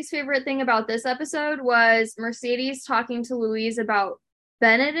other least favorite thing about this episode was Mercedes talking to Louise about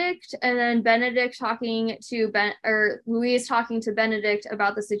Benedict, and then Benedict talking to Louise talking to Benedict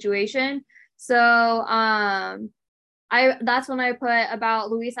about the situation. So that's when I put about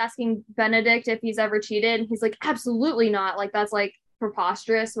Louise asking Benedict if he's ever cheated, and he's like, absolutely not. Like, that's like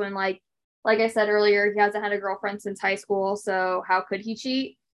preposterous when like I said earlier, he hasn't had a girlfriend since high school, so how could he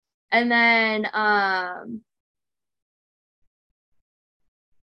cheat? And then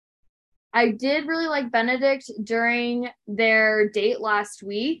I did really like Benedict during their date last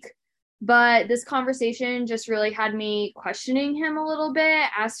week, but this conversation just really had me questioning him a little bit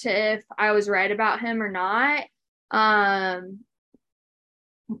as to if I was right about him or not.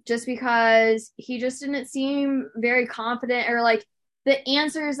 Just because he just didn't seem very confident, or like the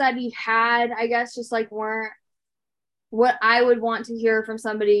answers that he had, I guess, just like weren't what I would want to hear from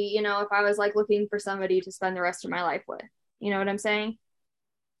somebody, you know, if I was like looking for somebody to spend the rest of my life with. You know what I'm saying?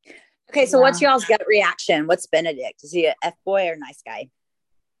 Okay, so what's y'all's gut reaction? What's Benedict? Is he a F-boy or a nice guy?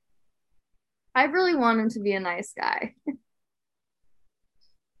 I really want him to be a nice guy.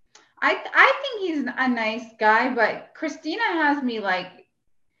 I think he's a nice guy, but Christina has me like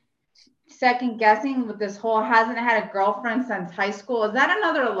second guessing with this whole hasn't had a girlfriend since high school. Is that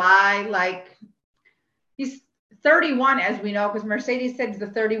another lie? Like, he's 31, as we know, because Mercedes said he's a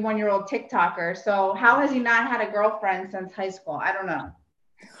 31-year-old TikToker. So how has he not had a girlfriend since high school? I don't know.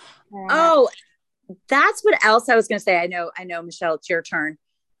 Oh, that's what else I was going to say. I know, Michelle, it's your turn.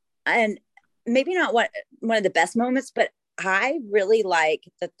 And maybe not one of the best moments, but I really like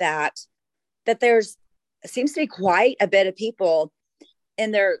that there's seems to be quite a bit of people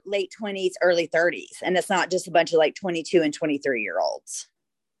in their late 20s, early 30s. And it's not just a bunch of like 22 and 23-year-olds.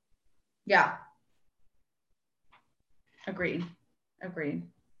 Yeah. Agreed.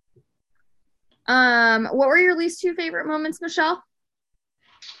 What were your least 2 favorite moments, Michelle?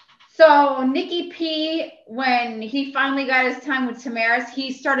 So Nikki P, when he finally got his time with Tamaris,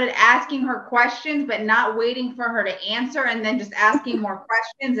 he started asking her questions, but not waiting for her to answer, and then just asking more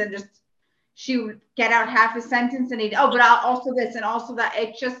questions, and just she would get out half a sentence, and he'd, but I'll also this and also that.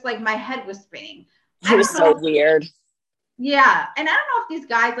 It's just like my head was spinning. It was so weird. Yeah, and I don't know if these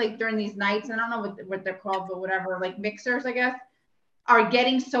guys like during these nights, I don't know what they're called, but whatever, like mixers, I guess, are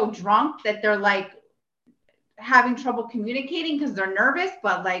getting so drunk that they're like having trouble communicating because they're nervous,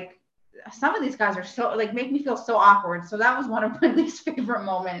 but like some of these guys are so like make me feel so awkward. So that was one of my least favorite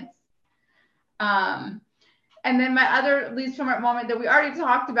moments. And then my other least favorite moment that we already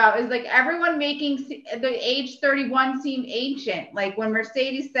talked about is like everyone making the age 31 seem ancient. Like when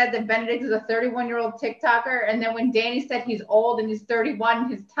Mercedes said that Benedict is a 31-year-old TikToker, and then when Danny said he's old and he's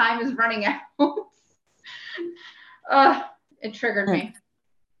 31, his time is running out. It triggered me.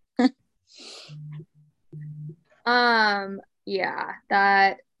 Yeah,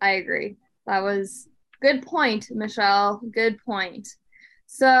 that I agree. That was good point, Michelle. Good point.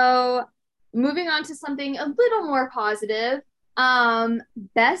 So moving on to something a little more positive,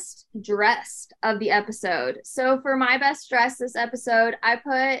 best dressed of the episode. So for my best dress this episode, I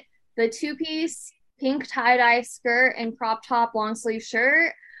put the 2-piece pink tie-dye skirt and crop top long sleeve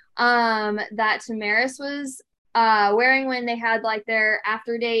shirt that Tamaris was wearing when they had like their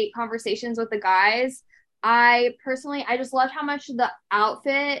after date conversations with the guys. I just loved how much the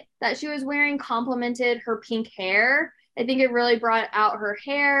outfit that she was wearing complemented her pink hair. I think it really brought out her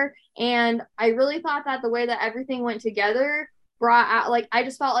hair, and I really thought that the way that everything went together brought out, like, I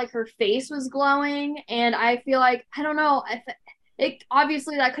just felt like her face was glowing, and I feel like, I don't know, it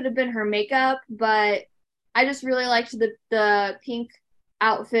obviously that could have been her makeup, but I just really liked the pink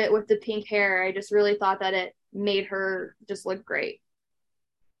outfit with the pink hair. I just really thought that it made her just look great.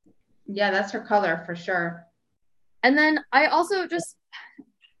 Yeah, that's her color for sure. And then I also just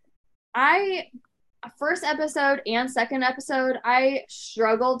first episode and second episode, I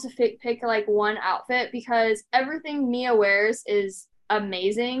struggled to pick like one outfit because everything Mia wears is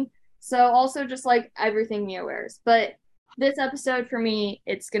amazing. So also just like everything Mia wears. But this episode for me,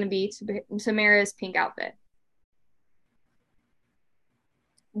 it's going to be Tamara's pink outfit.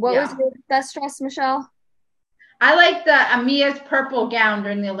 What was your best dress, Michelle? I like the Mia's purple gown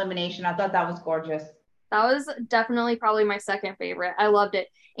during the elimination. I thought that was gorgeous. That was definitely probably my second favorite. I loved it.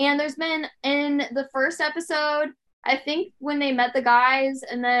 And there's been in the first episode, I think when they met the guys,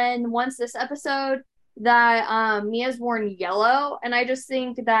 and then once this episode, that Mia's worn yellow, and I just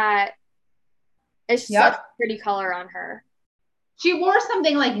think that it's such a pretty color on her. She wore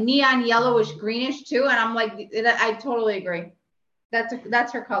something like neon yellowish greenish too, and I'm like, I totally agree.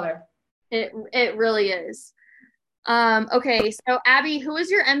 That's her color. It really is. Okay, so Abby, who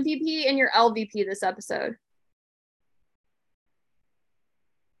is your MVP and your LVP this episode?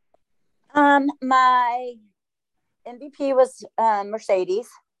 My MVP was Mercedes,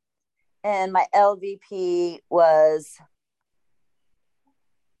 and my LVP was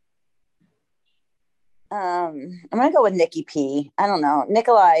I'm gonna go with Nikki P. I don't know,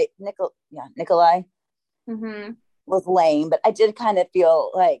 Nikolai Mm-hmm. was lame, but I did kind of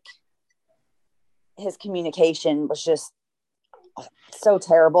feel like his communication was just so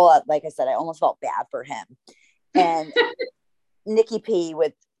terrible. Like I said, I almost felt bad for him. And Nikki P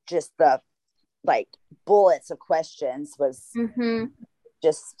with just the like bullets of questions was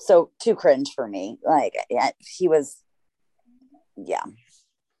just so too cringe for me. Like he was, yeah.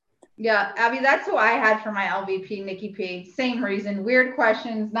 Yeah, Abby, that's who I had for my LVP, Nikki P. Same reason, weird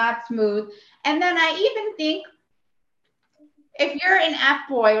questions, not smooth. And then I even think if you're an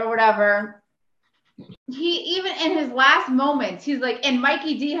Fboy or whatever, he even in his last moments, he's like, and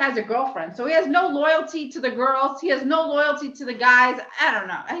Mikey D has a girlfriend, so he has no loyalty to the girls. He has no loyalty to the guys. I don't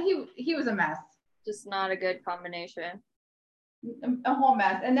know. He was a mess. Just not a good combination. A whole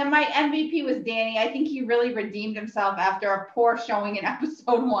mess. And then my MVP was Danny. I think he really redeemed himself after a poor showing in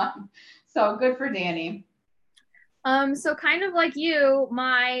episode 1. So good for Danny. So kind of like you,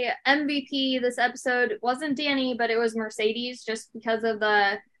 my MVP this episode wasn't Danny, but it was Mercedes, just because of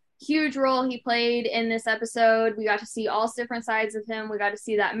the huge role he played in this episode. We got to see all different sides of him. We got to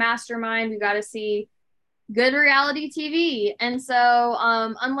see that mastermind. We got to see good reality TV. And so,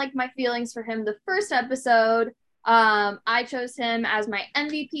 unlike my feelings for him the first episode, I chose him as my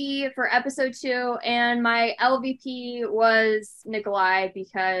MVP for episode 2, and my LVP was Nikolai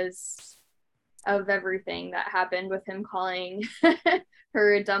because of everything that happened with him calling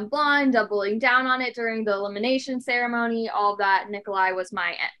her a dumb blonde, doubling down on it during the elimination ceremony, all that. Nikolai was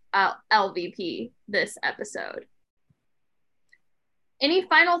my LVP this episode. Any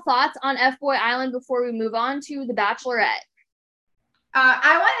final thoughts on Fboy Island before we move on to The Bachelorette?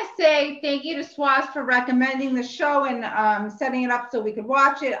 I want to say thank you to Swaz for recommending the show and setting it up so we could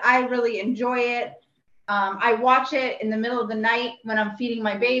watch it. I really enjoy it. I watch it in the middle of the night when I'm feeding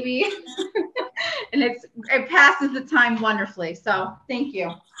my baby, and it passes the time wonderfully. So thank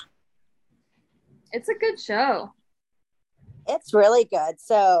you. It's a good show. It's really good.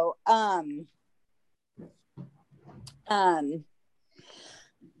 So,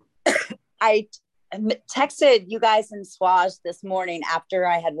 I texted you guys in Swaz this morning after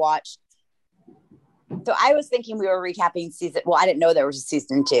I had watched. So I was thinking we were recapping season. Well, I didn't know there was a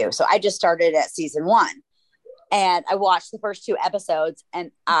season 2. So I just started at season 1 and I watched the first 2 episodes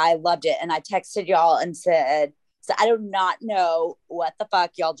and I loved it. And I texted y'all and said, so I do not know what the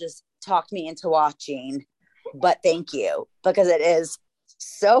fuck y'all just talked me into watching, but thank you, because it is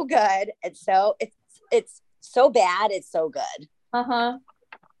so good. It's so bad. It's so good.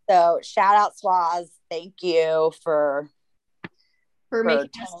 So shout out Swaz. Thank you for turning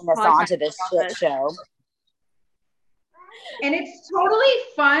us on to this shit show. And it's totally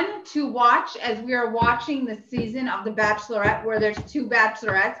fun to watch as we are watching the season of The Bachelorette where there's 2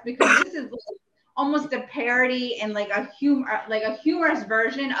 bachelorettes, because this is almost a parody and like a humorous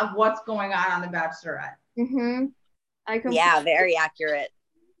version of what's going on The Bachelorette. Yeah, very accurate.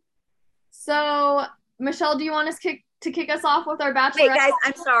 So, Michelle, do you want us to kick us off with our Bachelorette? Wait, guys,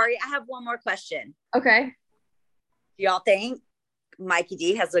 I'm sorry. I have one more question. Okay. Do y'all think Mikey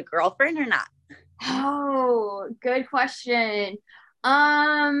D has a girlfriend or not? Oh, good question.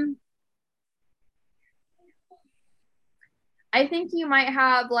 I think you might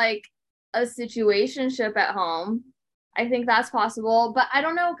have like a situationship at home. I think that's possible, but I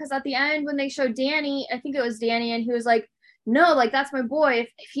don't know because at the end when they showed Danny, I think it was Danny, and he was like, "No, like that's my boy.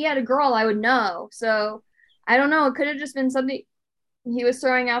 If he had a girl, I would know." So I don't know. It could have just been something he was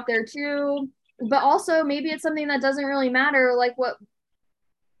throwing out there too, but also maybe it's something that doesn't really matter, like what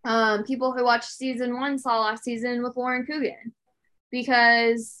people who watched season 1 saw last season with Lauren Coogan.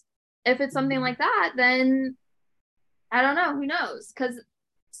 Because if it's something like that, then I don't know. Who knows? Because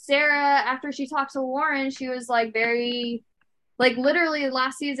Sarah, after she talked to Lauren, she was like very, like literally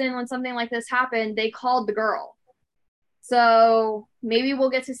last season when something like this happened, they called the girl. So maybe we'll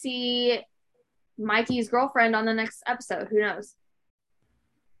get to see Mikey's girlfriend on the next episode. Who knows?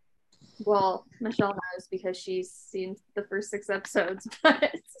 Well, Michelle knows because she's seen the first 6 episodes.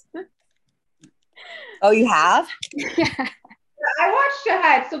 But oh, you have? Yeah. I watched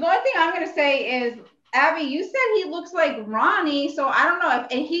ahead. So the only thing I'm going to say is, Abby, you said he looks like Ronnie. So I don't know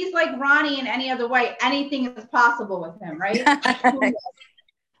if he's like Ronnie in any other way. Anything is possible with him, right?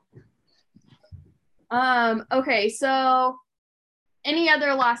 Okay, so any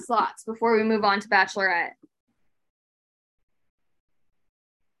other last thoughts before we move on to Bachelorette?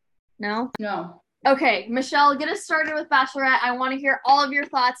 No? No. Okay, Michelle, get us started with Bachelorette. I want to hear all of your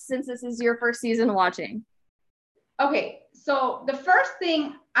thoughts since this is your first season watching. Okay, so the first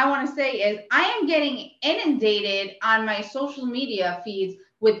thing I want to say is I am getting inundated on my social media feeds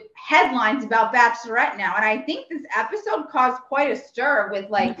with headlines about Bachelorette now. And I think this episode caused quite a stir with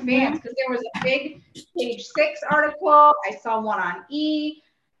like fans because there was a big Page 6 article. I saw one on E.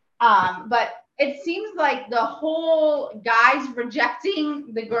 But it seems like the whole guys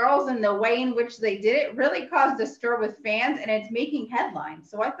rejecting the girls and the way in which they did it really caused a stir with fans, and it's making headlines.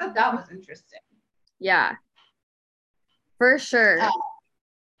 So I thought that was interesting. Yeah, for sure.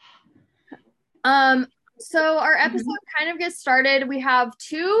 So our episode kind of gets started. We have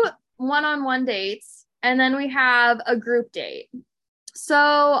 2 one-on-one dates, and then we have a group date. So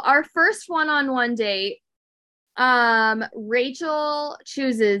our first one-on-one date, Rachel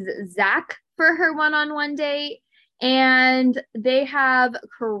chooses Zach for her one-on-one date, and they have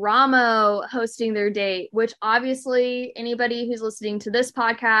Karamo hosting their date, which obviously anybody who's listening to this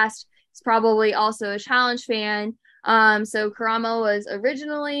podcast is probably also a challenge fan. So Karamo was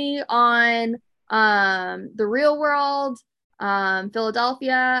originally on The Real World,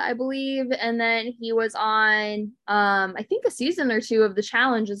 Philadelphia, I believe, and then he was on I think a season or 2 of the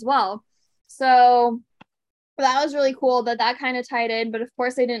challenge as well. So that was really cool that kind of tied in, but of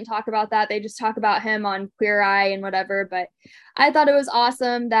course they didn't talk about that. They just talk about him on Queer Eye and whatever. But I thought it was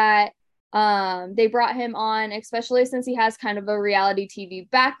awesome that they brought him on, especially since he has kind of a reality TV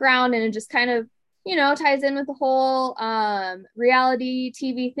background, and it just kind of, you know, ties in with the whole reality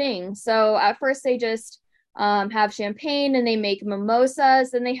TV thing. So at first they just have champagne and they make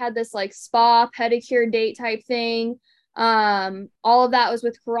mimosas, and they had this like spa pedicure date type thing. All of that was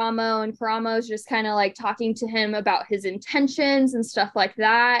with Karamo, and Karamo's just kind of like talking to him about his intentions and stuff like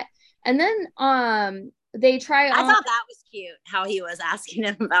that. And then they try I thought that was cute how he was asking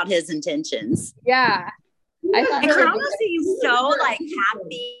him about his intentions. Yeah. I thought Karamo seems so like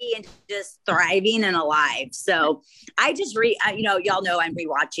happy and just thriving and alive. So I just y'all know I'm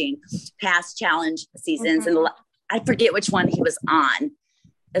rewatching past challenge seasons, and I forget which one he was on.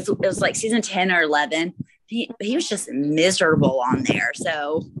 It was like season 10 or 11. He was just miserable on there.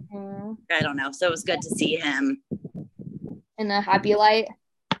 So I don't know. So it was good to see him in a happy light.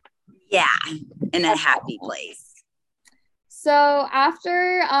 Yeah, in a happy place. So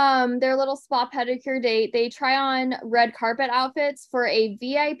after their little spa pedicure date, they try on red carpet outfits for a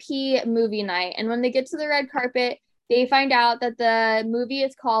VIP movie night. And when they get to the red carpet, they find out that the movie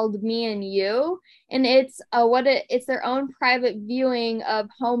is called Me and You, and it's their own private viewing of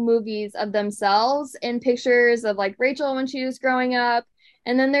home movies of themselves and pictures of like Rachel when she was growing up.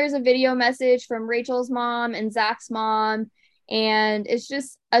 And then there's a video message from Rachel's mom and Zach's mom, and it's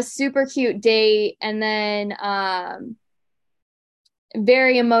just a super cute date. And then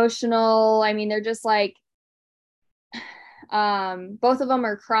very emotional. I mean, they're just like both of them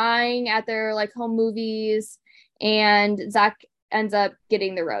are crying at their like home movies, and Zach ends up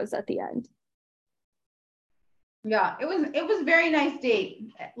getting the rose at the end. Yeah, it was a very nice date.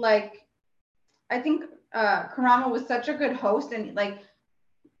 Like, I think Karama was such a good host, and like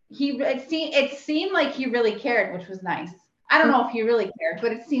it seemed like he really cared, which was nice. I don't know if he really cared,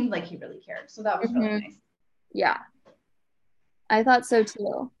 but it seemed like he really cared. So that was really nice. Yeah, I thought so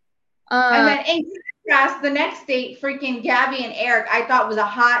too. And then in contrast, the next date, freaking Gabby and Eric, I thought was a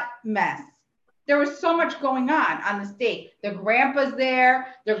hot mess. There was so much going on this date. The grandpa's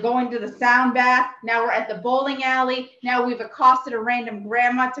there. They're going to the sound bath. Now we're at the bowling alley. Now we've accosted a random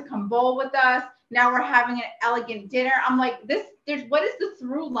grandma to come bowl with us. Now we're having an elegant dinner. I'm like, what is the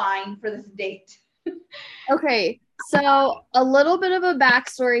through line for this date? Okay, so a little bit of a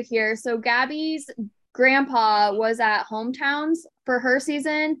backstory here. So Gabby's grandpa was at Hometowns for her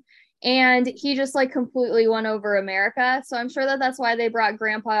season, and he just like completely won over America. So I'm sure that that's why they brought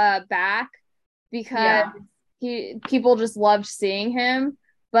grandpa back, because people just loved seeing him.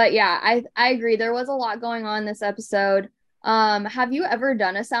 But yeah, I agree. There was a lot going on this episode. Have you ever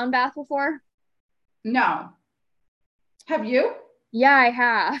done a sound bath before? No. Have you? Yeah, I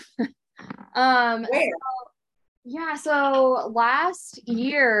have. Where? So last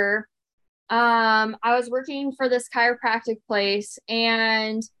year, I was working for this chiropractic place,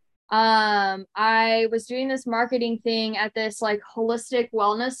 and I was doing this marketing thing at this like holistic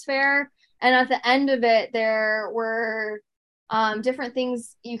wellness fair. And at the end of it, there were different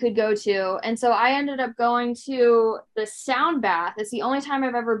things you could go to. And so I ended up going to the sound bath. It's the only time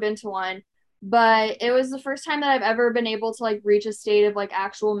I've ever been to one, but it was the first time that I've ever been able to like reach a state of like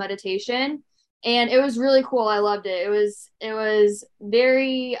actual meditation. And it was really cool. I loved it. It was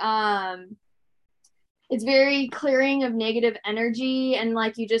very it's very clearing of negative energy, and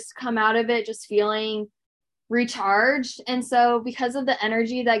like you just come out of it just feeling recharged. And so because of the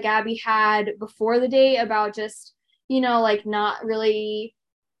energy that Gabby had before the date about just, like not really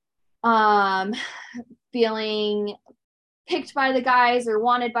feeling picked by the guys or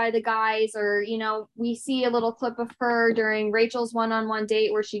wanted by the guys, or we see a little clip of her during Rachel's one-on-one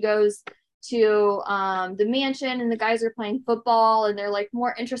date where she goes to the mansion and the guys are playing football, and they're like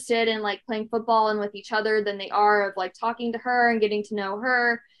more interested in like playing football and with each other than they are of like talking to her and getting to know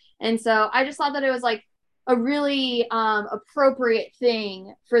her. And so I just thought that it was like a really appropriate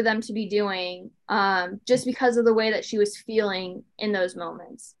thing for them to be doing, just because of the way that she was feeling in those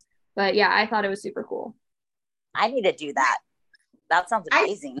moments. But yeah, I thought it was super cool. I need to do that. That sounds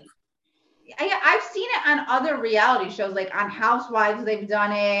amazing. I've seen it on other reality shows, like on Housewives, they've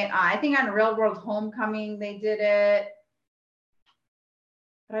done it. I think on Real World Homecoming, they did it.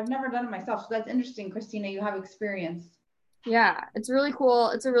 But I've never done it myself. So that's interesting, Christina. You have experience. Yeah, it's really cool.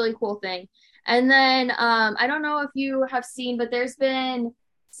 It's a really cool thing. And then I don't know if you have seen, but there's been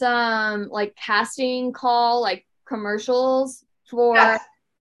some like casting call, like commercials for. Yes.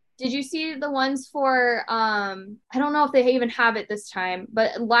 Did you see the ones for I don't know if they even have it this time,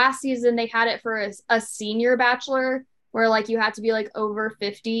 but last season they had it for a senior bachelor where like you had to be like over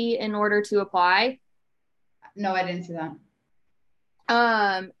 50 in order to apply. No, I didn't see that.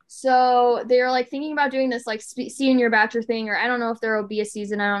 So they're like thinking about doing this like senior bachelor thing, or I don't know if there will be a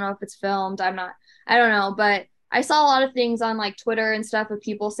season. I don't know if it's filmed. I don't know, but I saw a lot of things on like Twitter and stuff of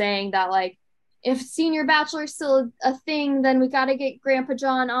people saying that like, if senior bachelor is still a thing, then we got to get Grandpa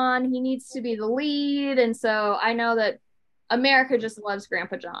John on. He needs to be the lead. And so I know that America just loves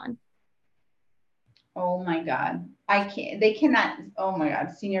Grandpa John. Oh my God. They cannot. Oh my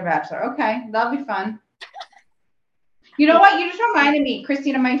God. Senior bachelor. Okay. That'll be fun. You know what? You just reminded me,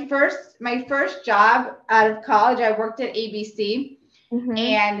 Christina, my first job out of college, I worked at ABC,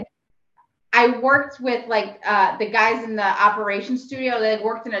 and I worked with like the guys in the operations studio. They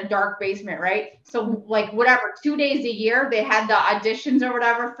worked in a dark basement, right? So like whatever, 2 days a year, they had the auditions or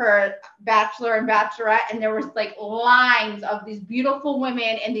whatever for Bachelor and Bachelorette, and there was like lines of these beautiful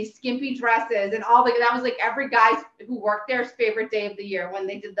women in these skimpy dresses, and that was like every guy who worked there's favorite day of the year when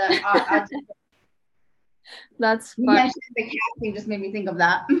they did the audition. That's funny. You mentioned the casting just made me think of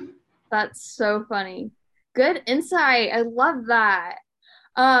that. That's so funny. Good insight. I love that.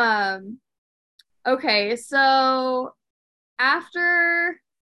 Okay, so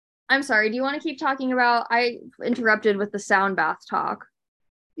I'm sorry, do you want to keep talking about, I interrupted with the sound bath talk.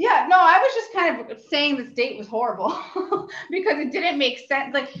 Yeah, no, I was just kind of saying this date was horrible because it didn't make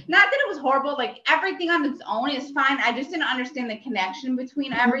sense. Like, not that it was horrible, like everything on its own is fine. I just didn't understand the connection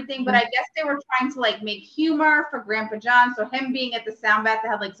between everything, but I guess they were trying to like make humor for Grandpa John. So him being at the sound bath, they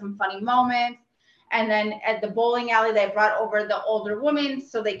had like some funny moments. And then at the bowling alley, they brought over the older women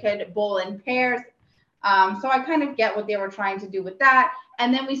so they could bowl in pairs. So I kind of get what they were trying to do with that.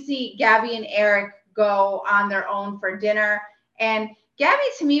 And then we see Gabby and Eric go on their own for dinner. And Gabby,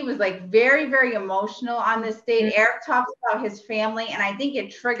 to me, was like very, very emotional on this date. Eric talks about his family, and I think it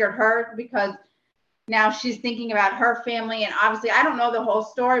triggered her because now she's thinking about her family. And obviously, I don't know the whole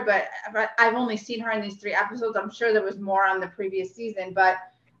story, but I've only seen her in these 3 episodes. I'm sure there was more on the previous season, but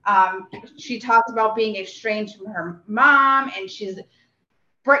she talks about being estranged from her mom, and she's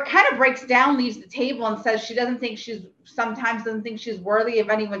kind of breaks down, leaves the table, and says she sometimes doesn't think she's worthy of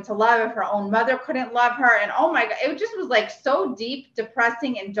anyone to love if her own mother couldn't love her. And oh my God, it just was like so deep,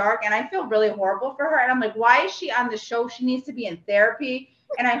 depressing, and dark. And I feel really horrible for her. And I'm like, why is she on the show? She needs to be in therapy.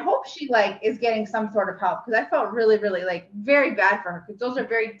 And I hope she like is getting some sort of help, because I felt really, really like very bad for her, because those are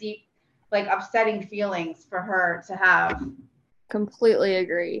very deep, like upsetting feelings for her to have. Completely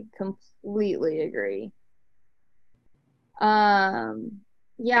agree.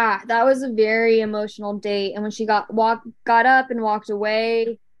 Yeah, that was a very emotional date. And when she got up and walked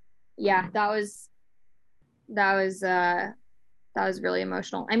away, yeah, that was really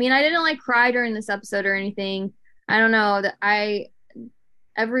emotional. I mean, I didn't like cry during this episode or anything. I don't know that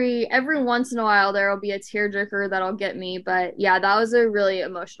every once in a while there will be a tearjerker that'll get me, but yeah, that was a really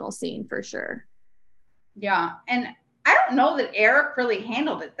emotional scene for sure. Yeah, and I don't know that Eric really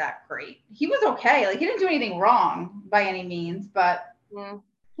handled it that great. He was okay. Like, he didn't do anything wrong by any means, but yeah.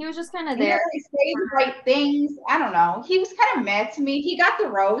 He was just kind of he there. didn't really say the right things. I don't know. He was kind of mad to me. He got the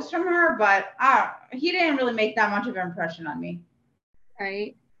rose from her, but he didn't really make that much of an impression on me.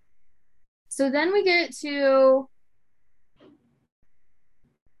 Right. So then we get to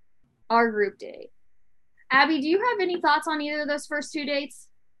our group date. Abby, do you have any thoughts on either of those first 2 dates?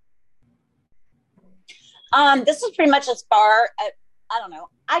 This is pretty much as far as, I don't know.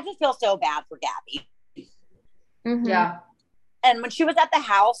 I just feel so bad for Gabby. Mm-hmm. Yeah. And when she was at the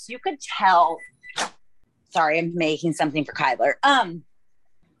house, you could tell. Sorry, I'm making something for Kyler.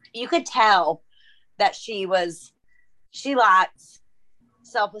 You could tell that she lacked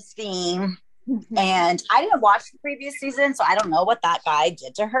self-esteem. Mm-hmm. And I didn't watch the previous season, so I don't know what that guy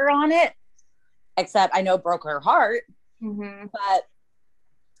did to her on it, except I know broke her heart. Mm-hmm. But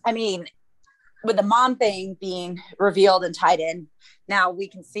I mean, with the mom thing being revealed and tied in, now we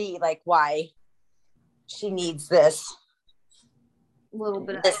can see like why she needs this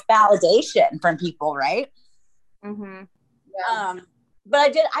validation from people, right? Mm-hmm. Yeah.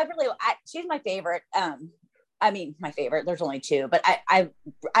 But she's my favorite. My favorite, there's only 2, but I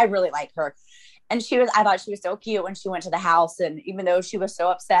really like her. And I thought she was so cute when she went to the house. And even though she was so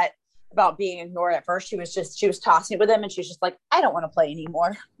upset about being ignored at first, she was tossing it with him, and she's just like, I don't want to play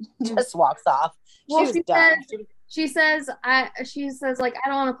anymore. Just walks off. Well, she was done. She says, like, I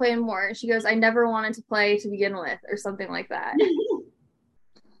don't want to play anymore. And she goes, I never wanted to play to begin with, or something like that.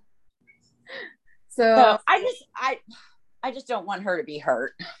 So I just don't want her to be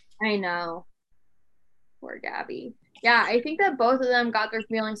hurt. I know. Poor Gabby. Yeah, I think that both of them got their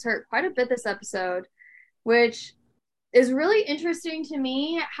feelings hurt quite a bit this episode, which is really interesting to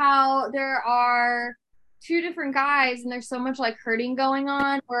me, how there are 2 different guys and there's so much like hurting going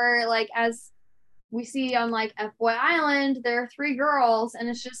on, where like as we see on like Fboy Island, there are 3 girls and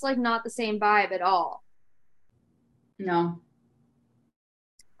it's just like not the same vibe at all. No.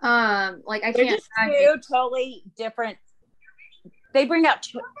 Like I They're can't just 2 totally different.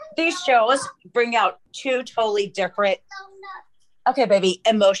 These shows bring out 2 totally different, okay, baby,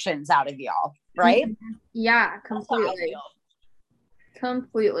 emotions out of y'all, right? Mm-hmm. Yeah, completely.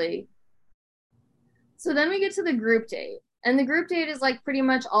 So then we get to the group date. And the group date is like pretty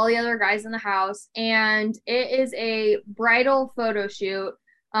much all the other guys in the house. And it is a bridal photo shoot.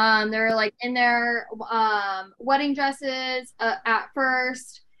 They're like in their wedding dresses at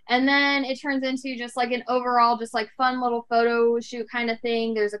first. And then it turns into just like an overall, just like fun little photo shoot kind of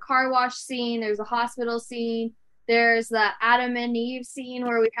thing. There's a car wash scene. There's a hospital scene. There's the Adam and Eve scene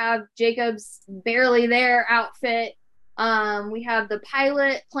where we have Jacob's barely there outfit. We have the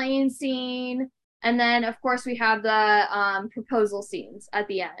pilot plane scene. And then, of course, we have the proposal scenes at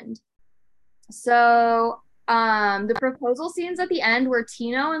the end. So the proposal scenes at the end were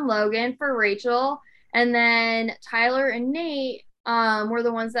Tino and Logan for Rachel. And then Tyler and Nate were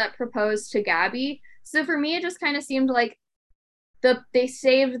the ones that proposed to Gabby. So for me, it just kind of seemed like they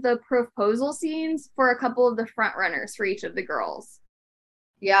saved the proposal scenes for a couple of the front runners for each of the girls.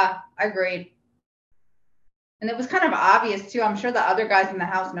 Yeah, I agreed. And it was kind of obvious too. I'm sure the other guys in the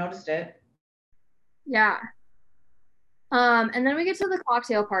house noticed it. Yeah. And then we get to the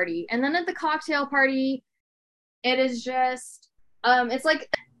cocktail party. And then at the cocktail party, it is just it's like,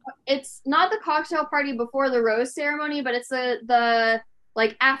 it's not the cocktail party before the rose ceremony, but it's the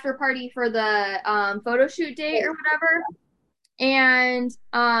like after party for the photo shoot date or whatever. And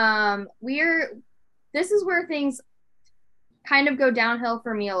this is where things kind of go downhill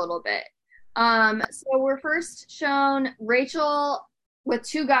for me a little bit. So we're first shown Rachel with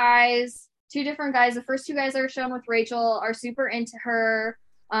 2 guys two different guys. The first two guys that are shown with Rachel are super into her.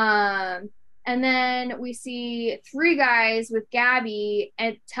 And then we see three guys with Gabby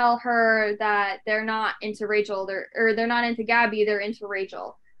and tell her that they're not into Rachel. They're not into Gabby, they're into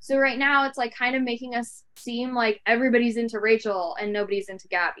Rachel. So right now it's like kind of making us seem like everybody's into Rachel and nobody's into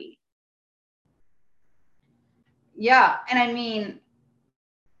Gabby. Yeah, and I mean,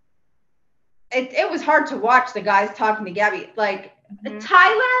 it was hard to watch the guys talking to Gabby. Like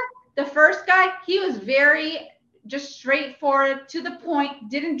Tyler, the first guy, he was very just straightforward, to the point,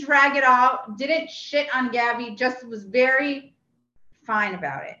 didn't drag it out, didn't shit on Gabby, just was very fine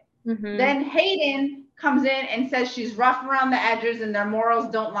about it. Then Hayden comes in and says she's rough around the edges and their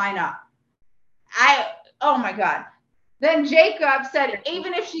morals don't line up. Oh my God. Then Jacob said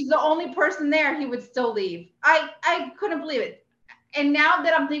even if she's the only person there, he would still leave. I couldn't believe it. And now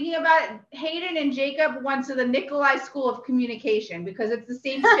that I'm thinking about it, Hayden and Jacob went to the Nikolai School of Communication because it's the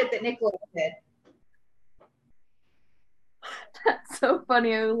same shit that Nikolai did. That's so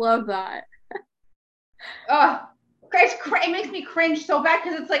funny. I love that. It makes me cringe so bad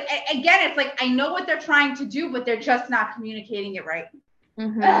because it's like, again, it's like I know what they're trying to do, but they're just not communicating it right.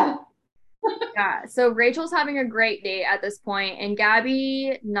 Yeah, so Rachel's having a great date at this point, and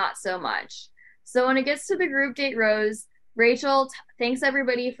Gabby, not so much. So when it gets to the group date rose, Rachel thanks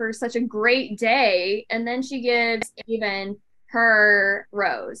everybody for such a great day, and then she gives Aven her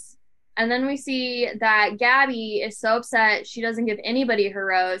rose. And then we see that Gabby is so upset she doesn't give anybody her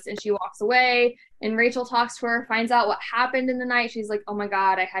rose, and she walks away, and Rachel talks to her, finds out what happened in the night. She's like, oh my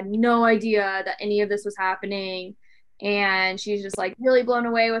God, I had no idea that any of this was happening. And she's just like really blown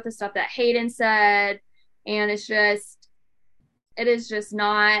away with the stuff that Hayden said. And it is just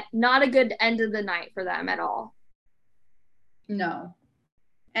not a good end of the night for them at all. No.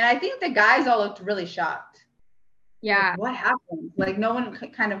 And I think the guys all looked really shocked. Yeah. Like, what happened? Like no one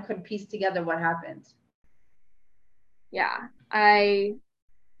could piece together what happened. Yeah. That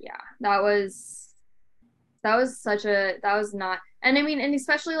was not. And I mean, and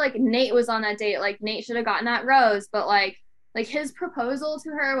especially like Nate was on that date. Like Nate should have gotten that rose, but like his proposal to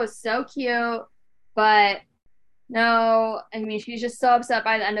her was so cute. But no, I mean, she's just so upset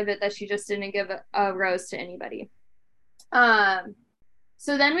by the end of it that she just didn't give a rose to anybody.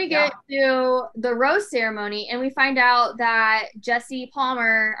 So then we get to the rose ceremony, and we find out that Jesse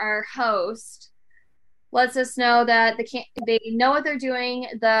Palmer, our host, lets us know that they know what they're doing.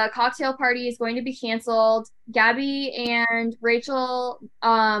 The cocktail party is going to be canceled. Gabby and Rachel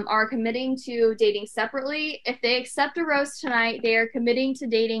are committing to dating separately. If they accept a rose tonight, they are committing to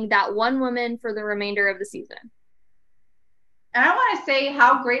dating that one woman for the remainder of the season. And I want to say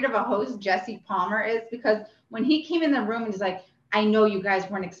how great of a host Jesse Palmer is, because when he came in the room and he's like, I know you guys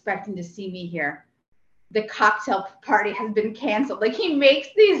weren't expecting to see me here. The cocktail party has been canceled. Like he makes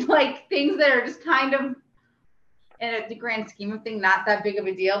these like things that are just kind of, in the grand scheme of things, not that big of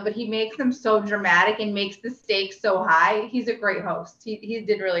a deal, but he makes them so dramatic and makes the stakes so high. He's a great host. He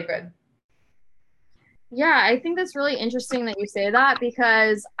did really good. Yeah, I think that's really interesting that you say that,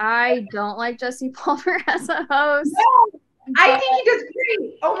 because I don't like Jesse Palmer as a host. No, I think he does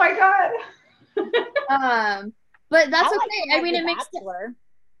great. Oh my God. But that's okay. I mean, it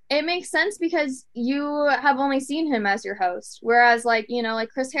makes sense because you have only seen him as your host. Whereas like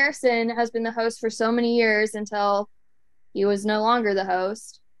Chris Harrison has been the host for so many years until he was no longer the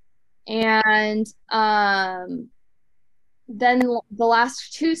host. And then the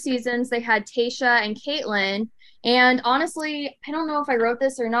last two seasons they had Tayshia and Caitlin. And honestly, I don't know if I wrote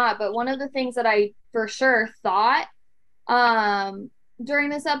this or not, but one of the things that I for sure thought during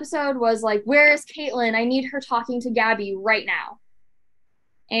this episode was like, where is Caitlin? I need her talking to Gabby right now.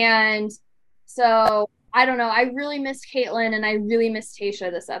 And so I don't know. I really missed Caitlin and I really missed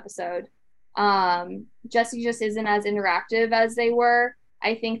Tayshia this episode. Jesse just isn't as interactive as they were.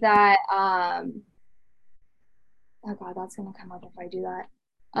 I think that oh God, that's gonna come up if I do that.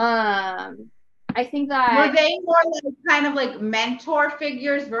 I think that were they more like kind of like mentor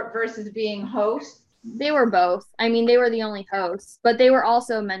figures versus being hosts? They were both. I mean, they were the only hosts, but they were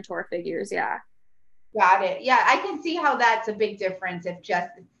also mentor figures. Yeah. Got it. Yeah, I can see how that's a big difference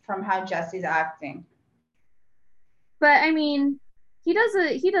from how Jesse's acting. But I mean, he does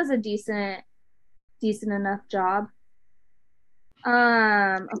a decent enough job.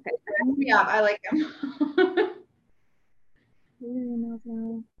 Okay. Yeah, I like him.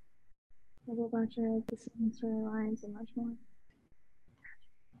 Bachelorette, storylines, and much more.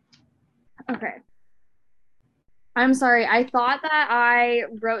 Okay. I'm sorry. I thought that I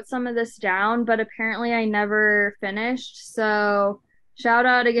wrote some of this down, but apparently I never finished. So shout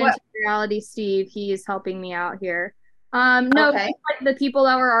out again to Reality Steve. He's helping me out here. No, Okay. like the people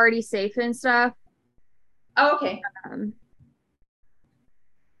that were already safe and stuff. Oh, okay. Um,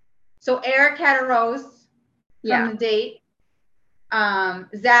 So Eric had a rose from yeah. the date.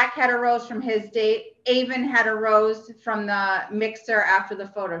 Zach had a rose from his date. Avon had a rose from the mixer after the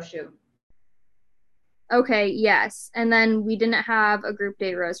photo shoot. Okay, yes. And then we didn't have a group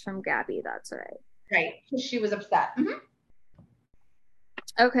date rose from Gabby. That's right. Right. Because she was upset. Mm-hmm.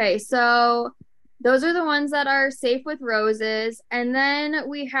 Okay, so those are the ones that are safe with roses. And then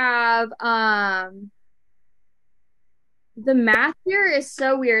we have the math here is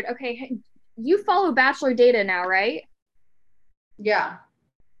so weird. Okay, you follow Bachelor Data now, right? Yeah.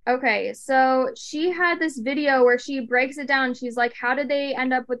 Okay, so she had this video where she breaks it down. She's like, how did they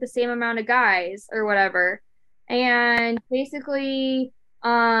end up with the same amount of guys or whatever? And basically,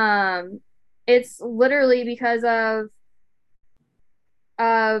 it's literally because of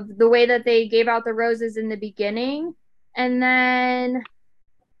the way that they gave out the roses in the beginning. And then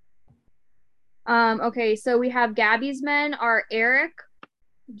okay, so we have Gabby's men are Eric,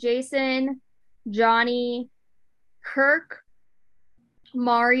 Jason, Johnny, Kirk,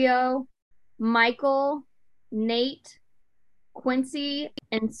 Mario, Michael, Nate, Quincy,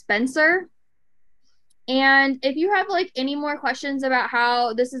 and Spencer. And if you have like any more questions about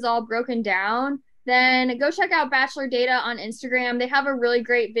how this is all broken down, then go check out Bachelor Data on Instagram. They have a really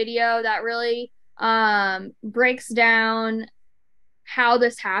great video that really breaks down how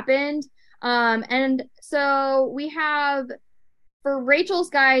this happened. And so we have for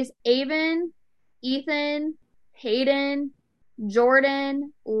Rachel's guys, Avon, Ethan, Hayden,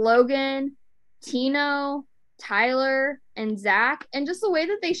 Jordan, Logan, Tino, Tyler, and Zach. And just the way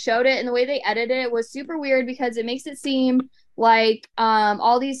that they showed it and the way they edited it was super weird because it makes it seem like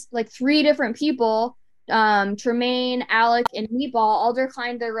all these like three different people, Tremaine, Alec, and Meatball, all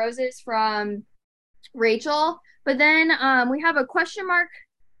declined their roses from Rachel. But then we have a question mark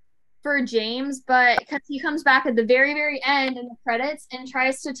for James, but because he comes back at the very, very end in the credits and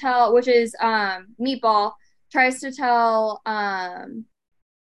tries to tell, which is Meatball, tries to tell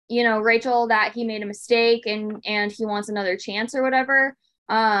Rachel that he made a mistake and he wants another chance or whatever.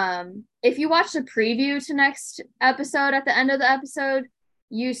 If you watch the preview to next episode at the end of the episode,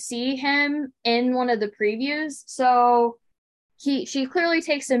 you see him in one of the previews. So she clearly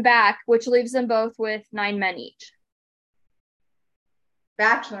takes him back, which leaves them both with 9 men each.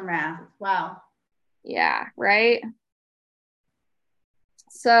 Bachelor math. Wow. Yeah, right.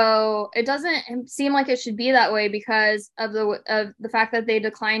 So it doesn't seem like it should be that way because of the fact that they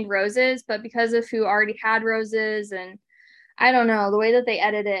declined roses, but because of who already had roses, and I don't know, the way that they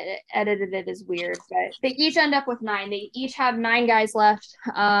edited it is weird. But they each end up with 9. They each have 9 guys left.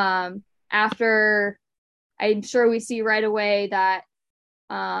 After I'm sure we see right away that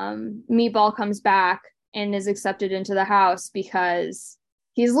Meatball comes back and is accepted into the house because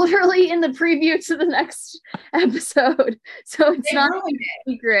he's literally in the preview to the next episode. So it's not a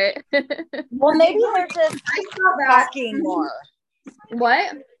secret. Well, maybe they're just talking more.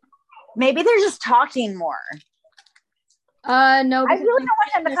 What? Maybe they're just talking more. No. I really don't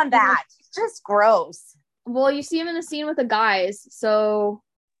want him to come back. It's just gross. Well, you see him in the scene with the guys, so.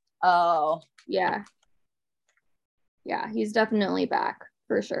 Oh. Yeah. Yeah, he's definitely back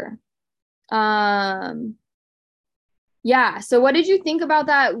for sure. Yeah, so what did you think about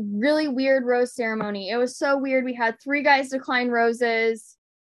that really weird rose ceremony? It was so weird. We had 3 guys decline roses.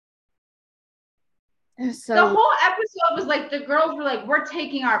 It was so the whole episode was like the girls were like, we're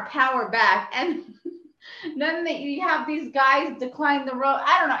taking our power back. And then you have these guys decline the rose.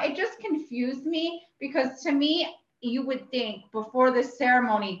 I don't know. It just confused me because to me, you would think before this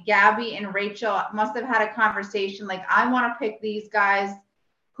ceremony, Gabby and Rachel must have had a conversation like, I want to pick these guys.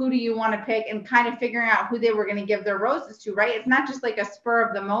 Who do you want to pick? And kind of figuring out who they were going to give their roses to, right? It's not just like a spur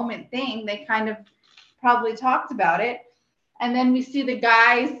of the moment thing. They kind of probably talked about it. And then we see the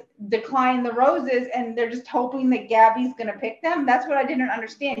guys decline the roses and they're just hoping that Gabby's going to pick them. That's what I didn't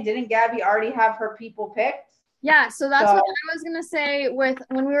understand. Didn't Gabby already have her people picked? Yeah, so that's what I was going to say with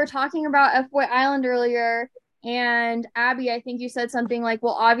when we were talking about Fboy Island earlier. And Abby, I think you said something like,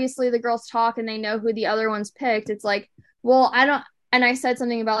 well, obviously the girls talk and they know who the other ones picked. It's like, well, I don't. And I said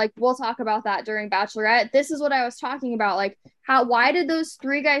something about like, we'll talk about that during Bachelorette. This is what I was talking about. Like, why did those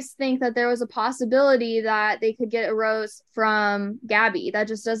 3 guys think that there was a possibility that they could get a rose from Gabby? That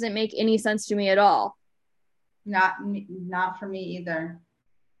just doesn't make any sense to me at all. Not for me either.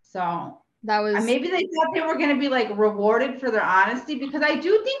 So that was maybe they thought they were going to be like rewarded for their honesty, because I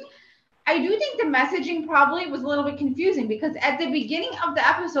do think the messaging probably was a little bit confusing because at the beginning of the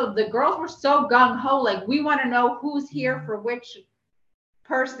episode, the girls were so gung-ho, like we want to know who's here for which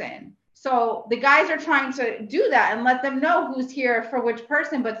person. So the guys are trying to do that and let them know who's here for which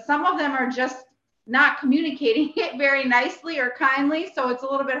person, but some of them are just not communicating it very nicely or kindly, so it's a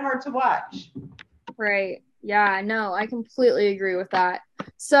little bit hard to watch. Right. Yeah, no, I completely agree with that.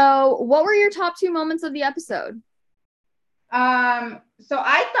 So, what were your top 2 moments of the episode? So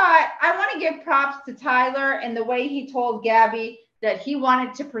I thought I want to give props to Tyler and the way he told Gabby that he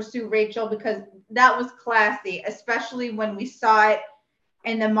wanted to pursue Rachel, because that was classy, especially when we saw it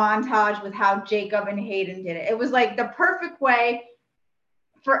in the montage with how Jacob and Hayden did it. It was like the perfect way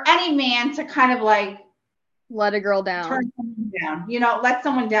for any man to kind of like Let a girl down. Turn someone down, let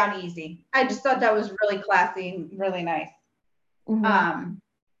someone down easy. I just thought that was really classy and really nice. Mm-hmm.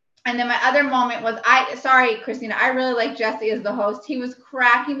 And then my other moment was, sorry, Christina, I really like Jesse as the host. He was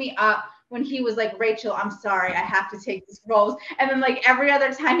cracking me up when he was like, Rachel, I'm sorry, I have to take this rose. And then like every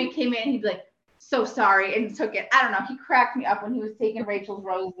other time he came in, he'd be like, so sorry, and took it. I don't know. He cracked me up when he was taking Rachel's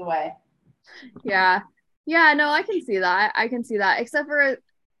roses away. Yeah. Yeah, no, I can see that. Except for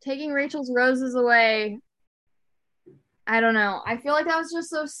taking Rachel's roses away. I don't know. I feel like that was just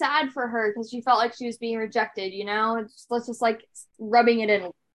so sad for her because she felt like she was being rejected, Let's just like rubbing it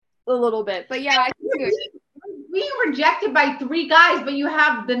in a little bit. But yeah, I can do it. Being rejected by 3 guys, but you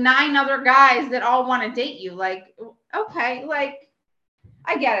have the 9 other guys that all want to date you. Like, okay, like,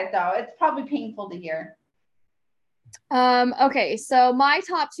 I get it though. It's probably painful to hear. Okay, so my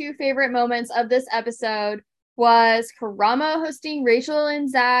top 2 favorite moments of this episode was Karamo hosting Rachel and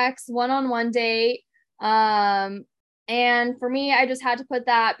Zach's one-on-one date. And for me, I just had to put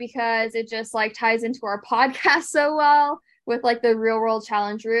that because it just like ties into our podcast so well with like the real world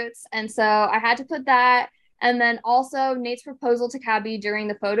challenge roots. And so I had to put that. And then also Nate's proposal to Gabby during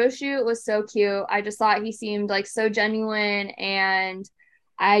the photo shoot was so cute. I just thought he seemed like so genuine, and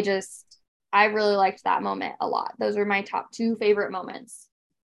I really liked that moment a lot. Those were my top 2 favorite moments.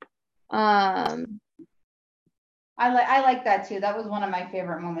 I like that too. That was one of my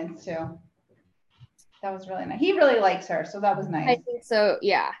favorite moments too. That was really nice. He really likes her, so that was nice. I think so.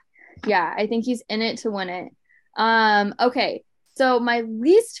 Yeah. I think he's in it to win it. Okay. So my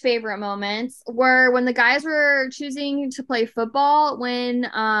least favorite moments were when the guys were choosing to play football when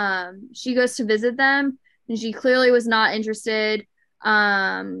she goes to visit them and she clearly was not interested.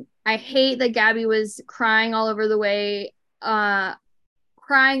 I hate that Gabby was crying over the way all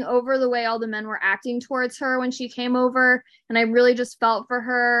the men were acting towards her when she came over, and I really just felt for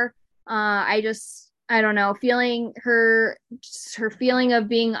her. I don't know, feeling her feeling of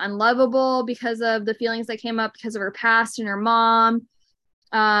being unlovable because of the feelings that came up because of her past and her mom.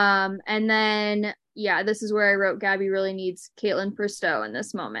 And then, yeah, this is where I wrote Gabby really needs Caitlin Bristow in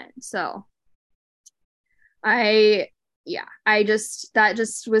this moment. So that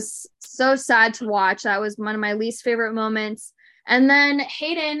just was so sad to watch. That was one of my least favorite moments. And then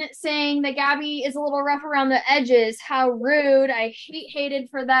Hayden saying that Gabby is a little rough around the edges. How rude. I hate Hayden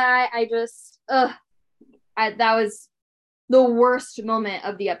for that. That was the worst moment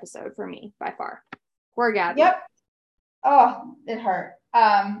of the episode for me by far. Poor Gabby. Yep. Oh, it hurt.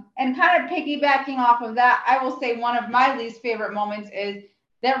 And kind of piggybacking off of that, I will say one of my least favorite moments is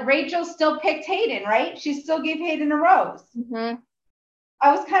that Rachel still picked Hayden, right? She still gave Hayden a rose. Mm-hmm.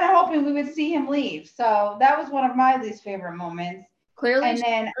 I was kind of hoping we would see him leave. So that was one of my least favorite moments. Clearly, and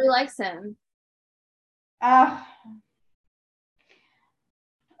then she really likes him.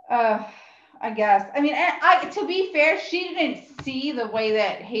 I guess. I mean, to be fair, she didn't see the way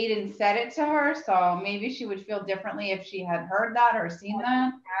that Hayden said it to her, so maybe she would feel differently if she had heard that or seen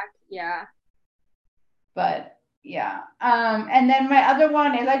that. Yeah. But yeah. And then my other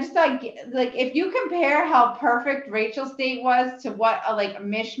one is I just thought, like, if you compare how perfect Rachel's date was to what a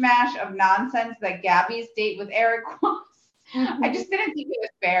mishmash of nonsense that Gabby's date with Eric was, I just didn't think it was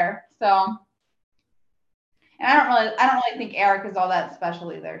fair. So. And I don't really think Eric is all that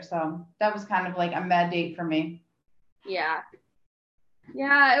special either. So that was kind of like a mad date for me. Yeah.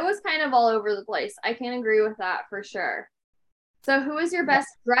 Yeah, it was kind of all over the place. I can agree with that for sure. So who was your best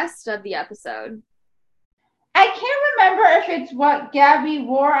dressed of the episode? I can't remember if it's what Gabby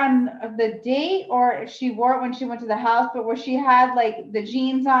wore on the date or if she wore it when she went to the house, but where she had like the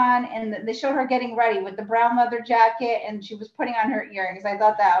jeans on and they showed her getting ready with the brown leather jacket and she was putting on her earrings. I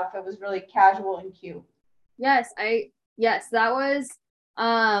thought that outfit was really casual and cute. Yes, that was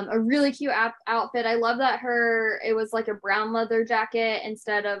a really cute outfit. I love that it was like a brown leather jacket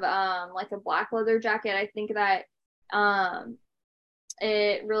instead of like a black leather jacket. I think that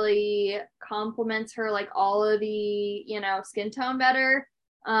it really complements her like all of the, skin tone better.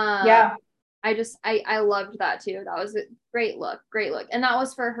 Yeah. I loved that too. That was a great look. And that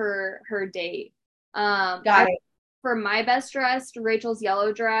was for her date. Got it. for my best dressed, Rachel's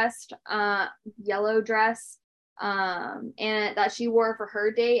yellow dress, and that she wore for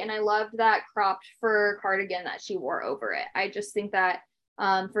her date, and I loved that cropped fur cardigan that she wore over it. I just think that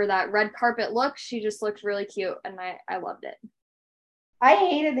for that red carpet look, she just looked really cute, and I loved it. I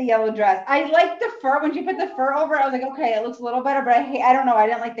hated the yellow dress. I liked the fur. When she put the fur over it, I was like, okay, it looks a little better, but I don't know. I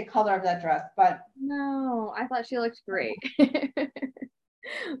didn't like the color of that dress, but. No, I thought she looked great.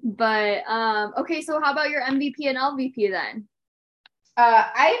 But okay, so how about your MVP and LVP then?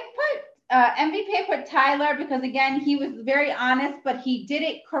 I put MVP, I put Tyler because again, he was very honest, but he did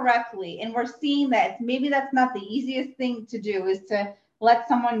it correctly. And we're seeing that maybe that's not the easiest thing to do, is to let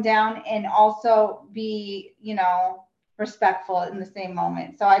someone down and also be, respectful in the same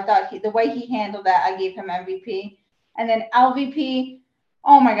moment. So I thought the way he handled that, I gave him MVP. And then LVP,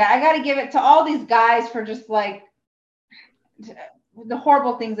 oh my God, I got to give it to all these guys for just like the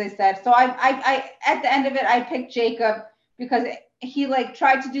horrible things they said. So I at the end of it, I picked Jacob because he like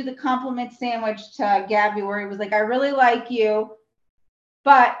tried to do the compliment sandwich to Gabby where he was like, I really like you,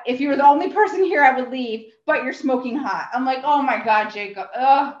 but if you were the only person here, I would leave, but you're smoking hot. I'm like, oh my God, Jacob.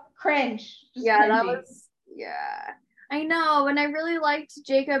 Ugh, cringe. Just yeah, cringy. I know. And I really liked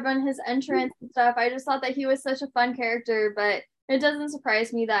Jacob and his entrance and stuff. I just thought that he was such a fun character, but it doesn't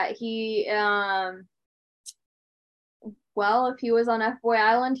surprise me that he, well, if he was on Fboy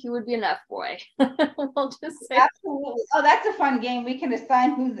Island, he would be an F-boy. We'll just say. Absolutely. Oh, that's a fun game. We can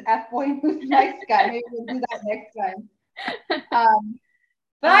assign who's F-boy and who's nice guy. Maybe we'll do that next time.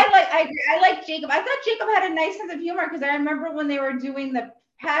 But I agree. I like Jacob. I thought Jacob had a nice sense of humor because I remember when they were doing the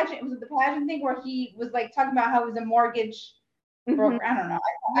pageant, was it the pageant thing where he was like talking about how he was a mortgage broker? I don't know.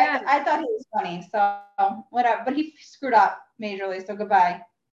 I thought he was funny. So whatever. But he screwed up majorly. So goodbye.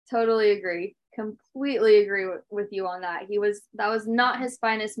 Totally agree. Completely agree with you on that. That was not his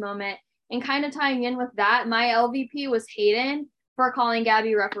finest moment. And kind of tying in with that, my LVP was Hayden for calling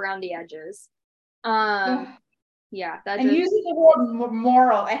Gabby rough around the edges. Yeah, that. And using the word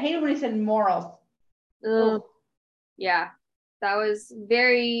moral. I hated when he said morals. Yeah, that was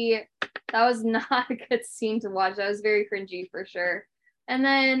not a good scene to watch. That was very cringy for sure. And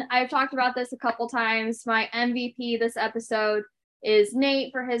then I've talked about this a couple times. My MVP this episode is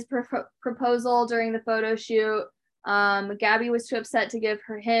Nate for his proposal during the photo shoot. Gabby was too upset to give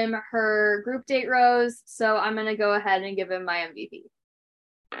him her group date rose, so I'm gonna go ahead and give him my MVP.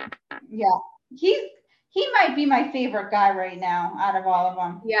 Yeah, he might be my favorite guy right now out of all of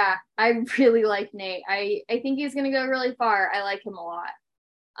them. Yeah, I really like Nate. I think he's gonna go really far. I like him a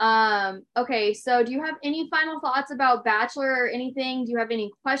lot. Okay, so do you have any final thoughts about Bachelor or anything? Do you have any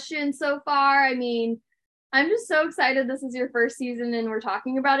questions so far? I mean, I'm just so excited this is your first season and we're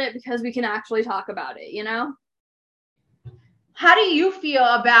talking about it because we can actually talk about it, How do you feel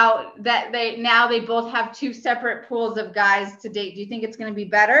about that they both have two separate pools of guys to date? Do you think it's going to be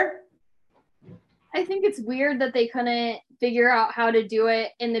better? I think it's weird that they couldn't figure out how to do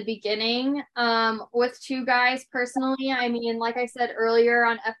it in the beginning with two guys personally. I mean, like I said earlier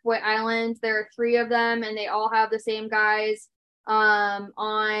on Fboy Island, there are 3 of them and they all have the same guys.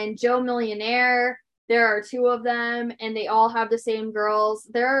 On Joe Millionaire, there are 2 of them and they all have the same girls.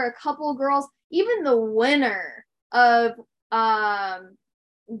 There are a couple girls, even the winner of the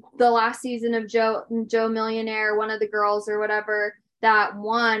last season of Joe Millionaire, one of the girls or whatever that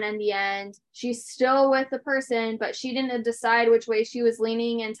won in the end, she's still with the person, but she didn't decide which way she was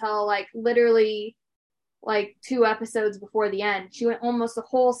leaning until like literally like 2 episodes before the end. She went almost the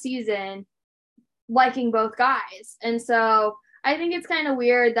whole season liking both guys. And so I think it's kind of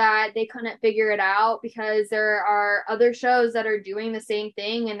weird that they couldn't figure it out because there are other shows that are doing the same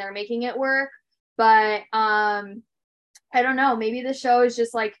thing and they're making it work. But I don't know, maybe the show is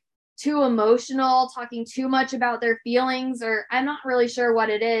just like too emotional, talking too much about their feelings, or I'm not really sure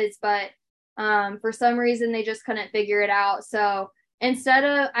what it is, but for some reason they just couldn't figure it out. So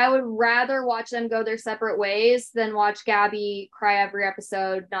I would rather watch them go their separate ways than watch Gabby cry every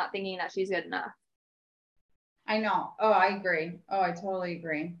episode, not thinking that she's good enough. I know. Oh, I agree. Oh, I totally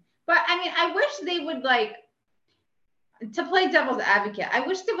agree. But I mean, I wish they would to play devil's advocate, I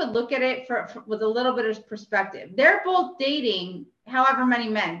wish they would look at it with a little bit of perspective. They're both dating however many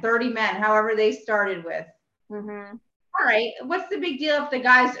men, 30 men, however they started with. Mm-hmm. All right. What's the big deal if the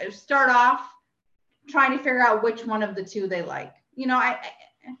guys start off trying to figure out which one of the 2 they like?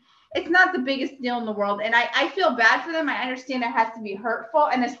 It's not the biggest deal in the world. And I feel bad for them. I understand it has to be hurtful,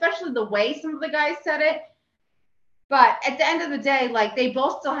 and especially the way some of the guys said it. But at the end of the day, they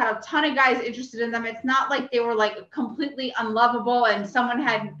both still had a ton of guys interested in them. It's not like they were completely unlovable and someone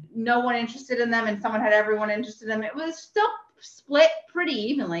had no one interested in them and someone had everyone interested in them. It was still split pretty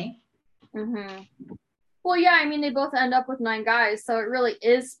evenly. Mm-hmm. Well, yeah, I mean, they both end up with 9 guys, so it really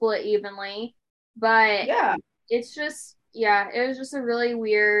is split evenly. But Yeah. it's just, yeah, it was just a really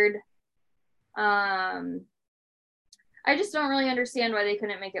weird. Um, I just don't really understand why they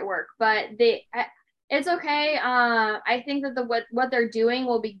couldn't make it work. But it's okay. I think that what they're doing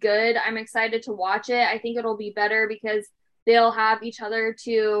will be good. I'm excited to watch it. I think it'll be better because they'll have each other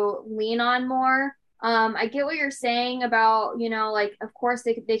to lean on more. I get what you're saying about, like, of course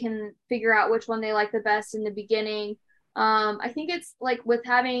they can figure out which one they like the best in the beginning. I think it's like with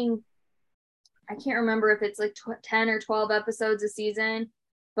having, I can't remember if it's like 10 or 12 episodes a season,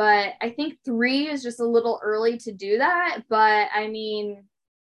 but I think 3 is just a little early to do that. But I mean,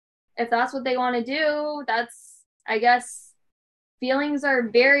 if that's what they want to do, I guess, feelings are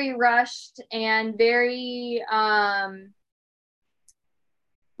very rushed and very,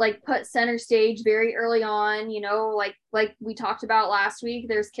 like put center stage very early on, like we talked about last week.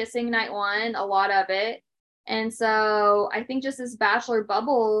 There's kissing night 1, a lot of it. And so I think just this bachelor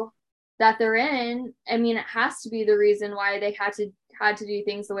bubble that they're in, I mean, it has to be the reason why they had to do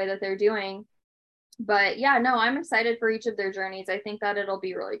things the way that they're doing. But yeah, no, I'm excited for each of their journeys. I think that it'll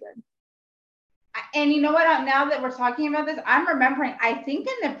be really good. And you know what? Now that we're talking about this, I'm remembering, I think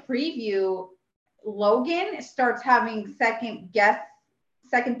in the preview, Logan starts having second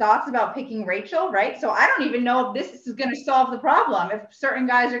thoughts about picking Rachel, right? So I don't even know if this is going to solve the problem, if certain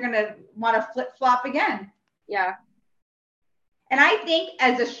guys are going to want to flip flop again. Yeah. And I think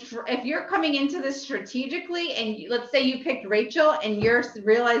if you're coming into this strategically, and let's say you picked Rachel and you're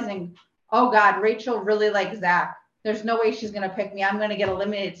realizing, oh God, Rachel really likes Zach. There's no way she's going to pick me. I'm going to get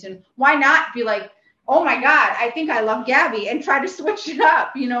eliminated soon. Why not be like, oh my God, I think I love Gabby, and try to switch it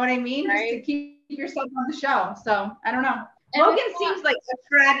up. You know what I mean? Right. Just to keep yourself on the show. So I don't know. And Logan seems like a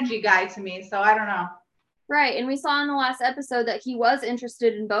strategy guy to me. So I don't know. Right. And we saw in the last episode that he was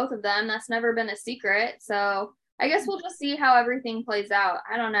interested in both of them. That's never been a secret. So I guess we'll just see how everything plays out.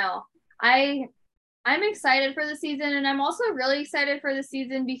 I don't know. I'm excited for the season, and I'm also really excited for the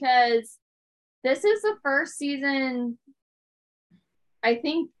season because this is the first season, I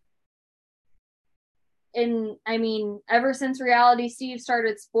think, ever since Reality Steve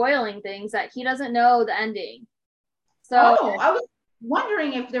started spoiling things, that he doesn't know the ending. So I was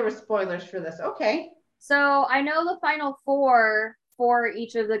wondering if there were spoilers for this. Okay. So I know the final 4 for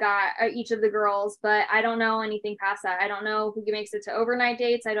each of the girls, but I don't know anything past that. I don't know who makes it to overnight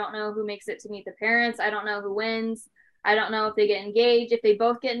dates. I don't know who makes it to meet the parents. I don't know who wins. I don't know if they get engaged. If they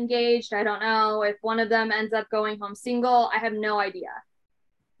both get engaged, I don't know if one of them ends up going home single. I have no idea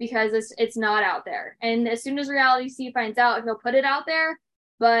because it's not out there. And as soon as Reality Steve finds out, he'll put it out there,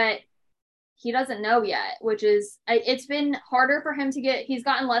 but he doesn't know yet, which is, it's been harder for him to get. He's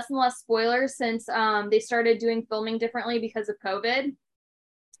gotten less and less spoilers since they started doing filming differently because of COVID.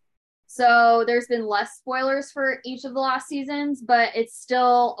 So there's been less spoilers for each of the last seasons, but it's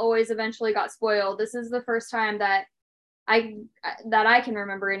still always eventually got spoiled. This is the first time that I can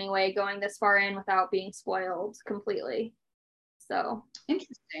remember anyway, going this far in without being spoiled completely. So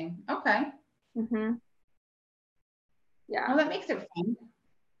interesting. Okay. Yeah. Well, that makes it fun.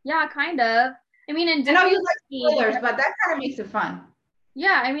 Yeah, kind of. I mean, I know you like spoilers, but that kind of makes it fun.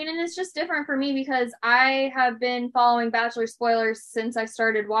 Yeah, I mean, and it's just different for me because I have been following Bachelor spoilers since I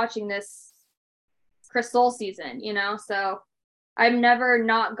started watching this Crystal season, so I've never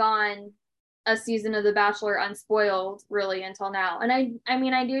not gone a season of The Bachelor unspoiled really until now. And I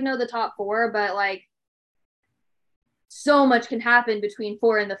mean, I do know the top 4, but like so much can happen between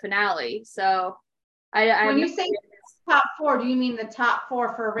 4 and the finale. So when you say top 4, do you mean the top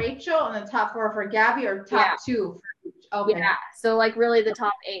 4 for Rachel and the top 4 for Gabby, or top 2 for each? Okay. Yeah. So like really the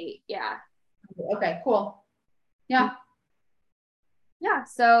top 8. Yeah. Okay, cool. Yeah. Yeah.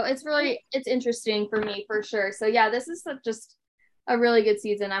 So it's interesting for me for sure. So yeah, this is just a really good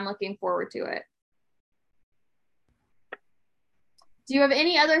season. I'm looking forward to it. Do you have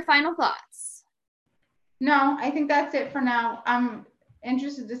any other final thoughts? No, I think that's it for now. I'm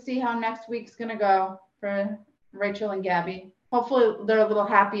interested to see how next week's going to go for Rachel and Gabby. Hopefully they're a little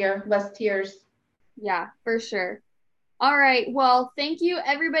happier, less tears. Yeah, for sure. All right. Well, thank you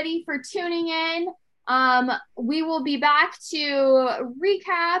everybody for tuning in. We will be back to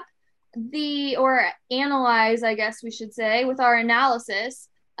recap or analyze, I guess we should say, with our analysis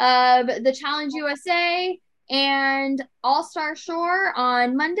of the Challenge USA and All-Star Shore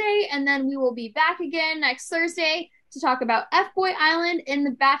on Monday. And then we will be back again next Thursday to talk about Fboy Island and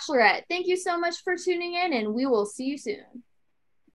the Bachelorette. Thank you so much for tuning in, and we will see you soon.